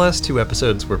last two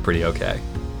episodes were pretty okay.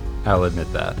 I'll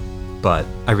admit that. But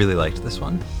I really liked this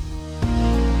one.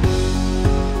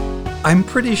 I'm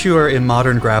pretty sure in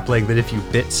modern grappling that if you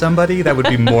bit somebody, that would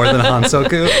be more than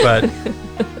Hansoku, but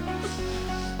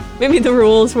maybe the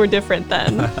rules were different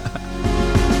then.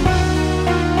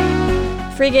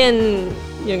 Friggin',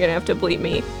 you're gonna have to bleep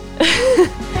me.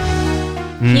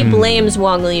 He blames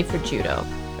Wong Lee for judo.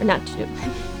 Or not judo.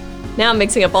 Now I'm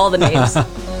mixing up all the names.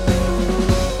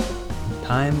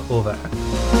 Time over.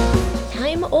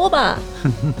 Time over.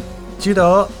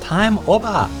 Judo, time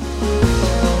over.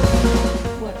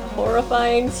 What a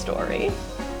horrifying story.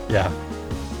 Yeah.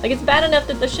 Like, it's bad enough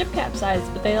that the ship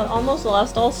capsized, but they almost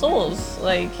lost all souls.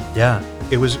 Like, Yeah,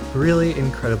 it was really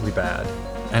incredibly bad.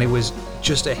 And it was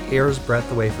just a hair's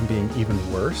breadth away from being even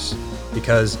worse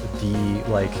because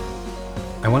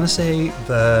I want to say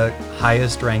the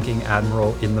highest ranking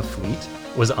admiral in the fleet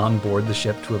was on board the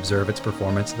ship to observe its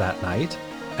performance that night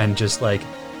and just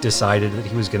decided that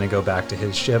he was going to go back to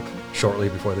his ship shortly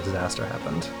before the disaster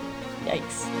happened.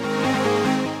 yikes.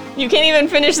 You can't even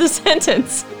finish the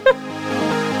sentence.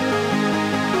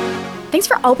 Thanks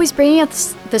for always bringing up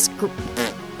this group.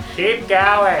 Keep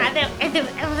going.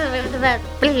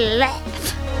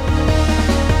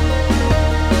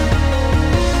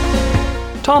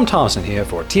 Tom Thompson here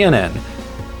for TNN.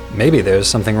 Maybe there's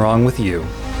something wrong with you.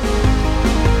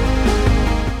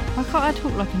 Why can't I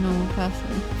talk like a normal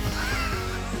person?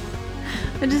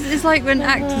 It's like when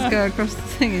actors go across the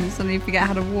thing and suddenly forget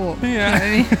how to walk. Yeah. You know what I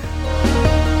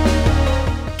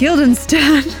mean?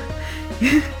 Guildenstern.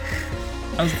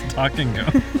 How's the talking go?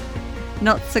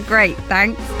 Not so great,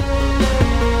 thanks.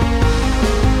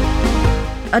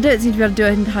 I don't seem to be able to do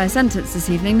an entire sentence this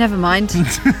evening. Never mind.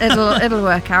 It'll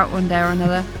work out one day or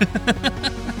another.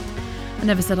 I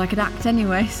never said I could act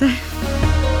anyway, so.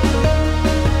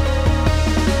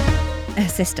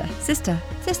 Sister,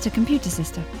 computer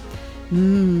sister.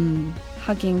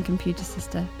 Hugging computer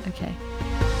sister. Okay.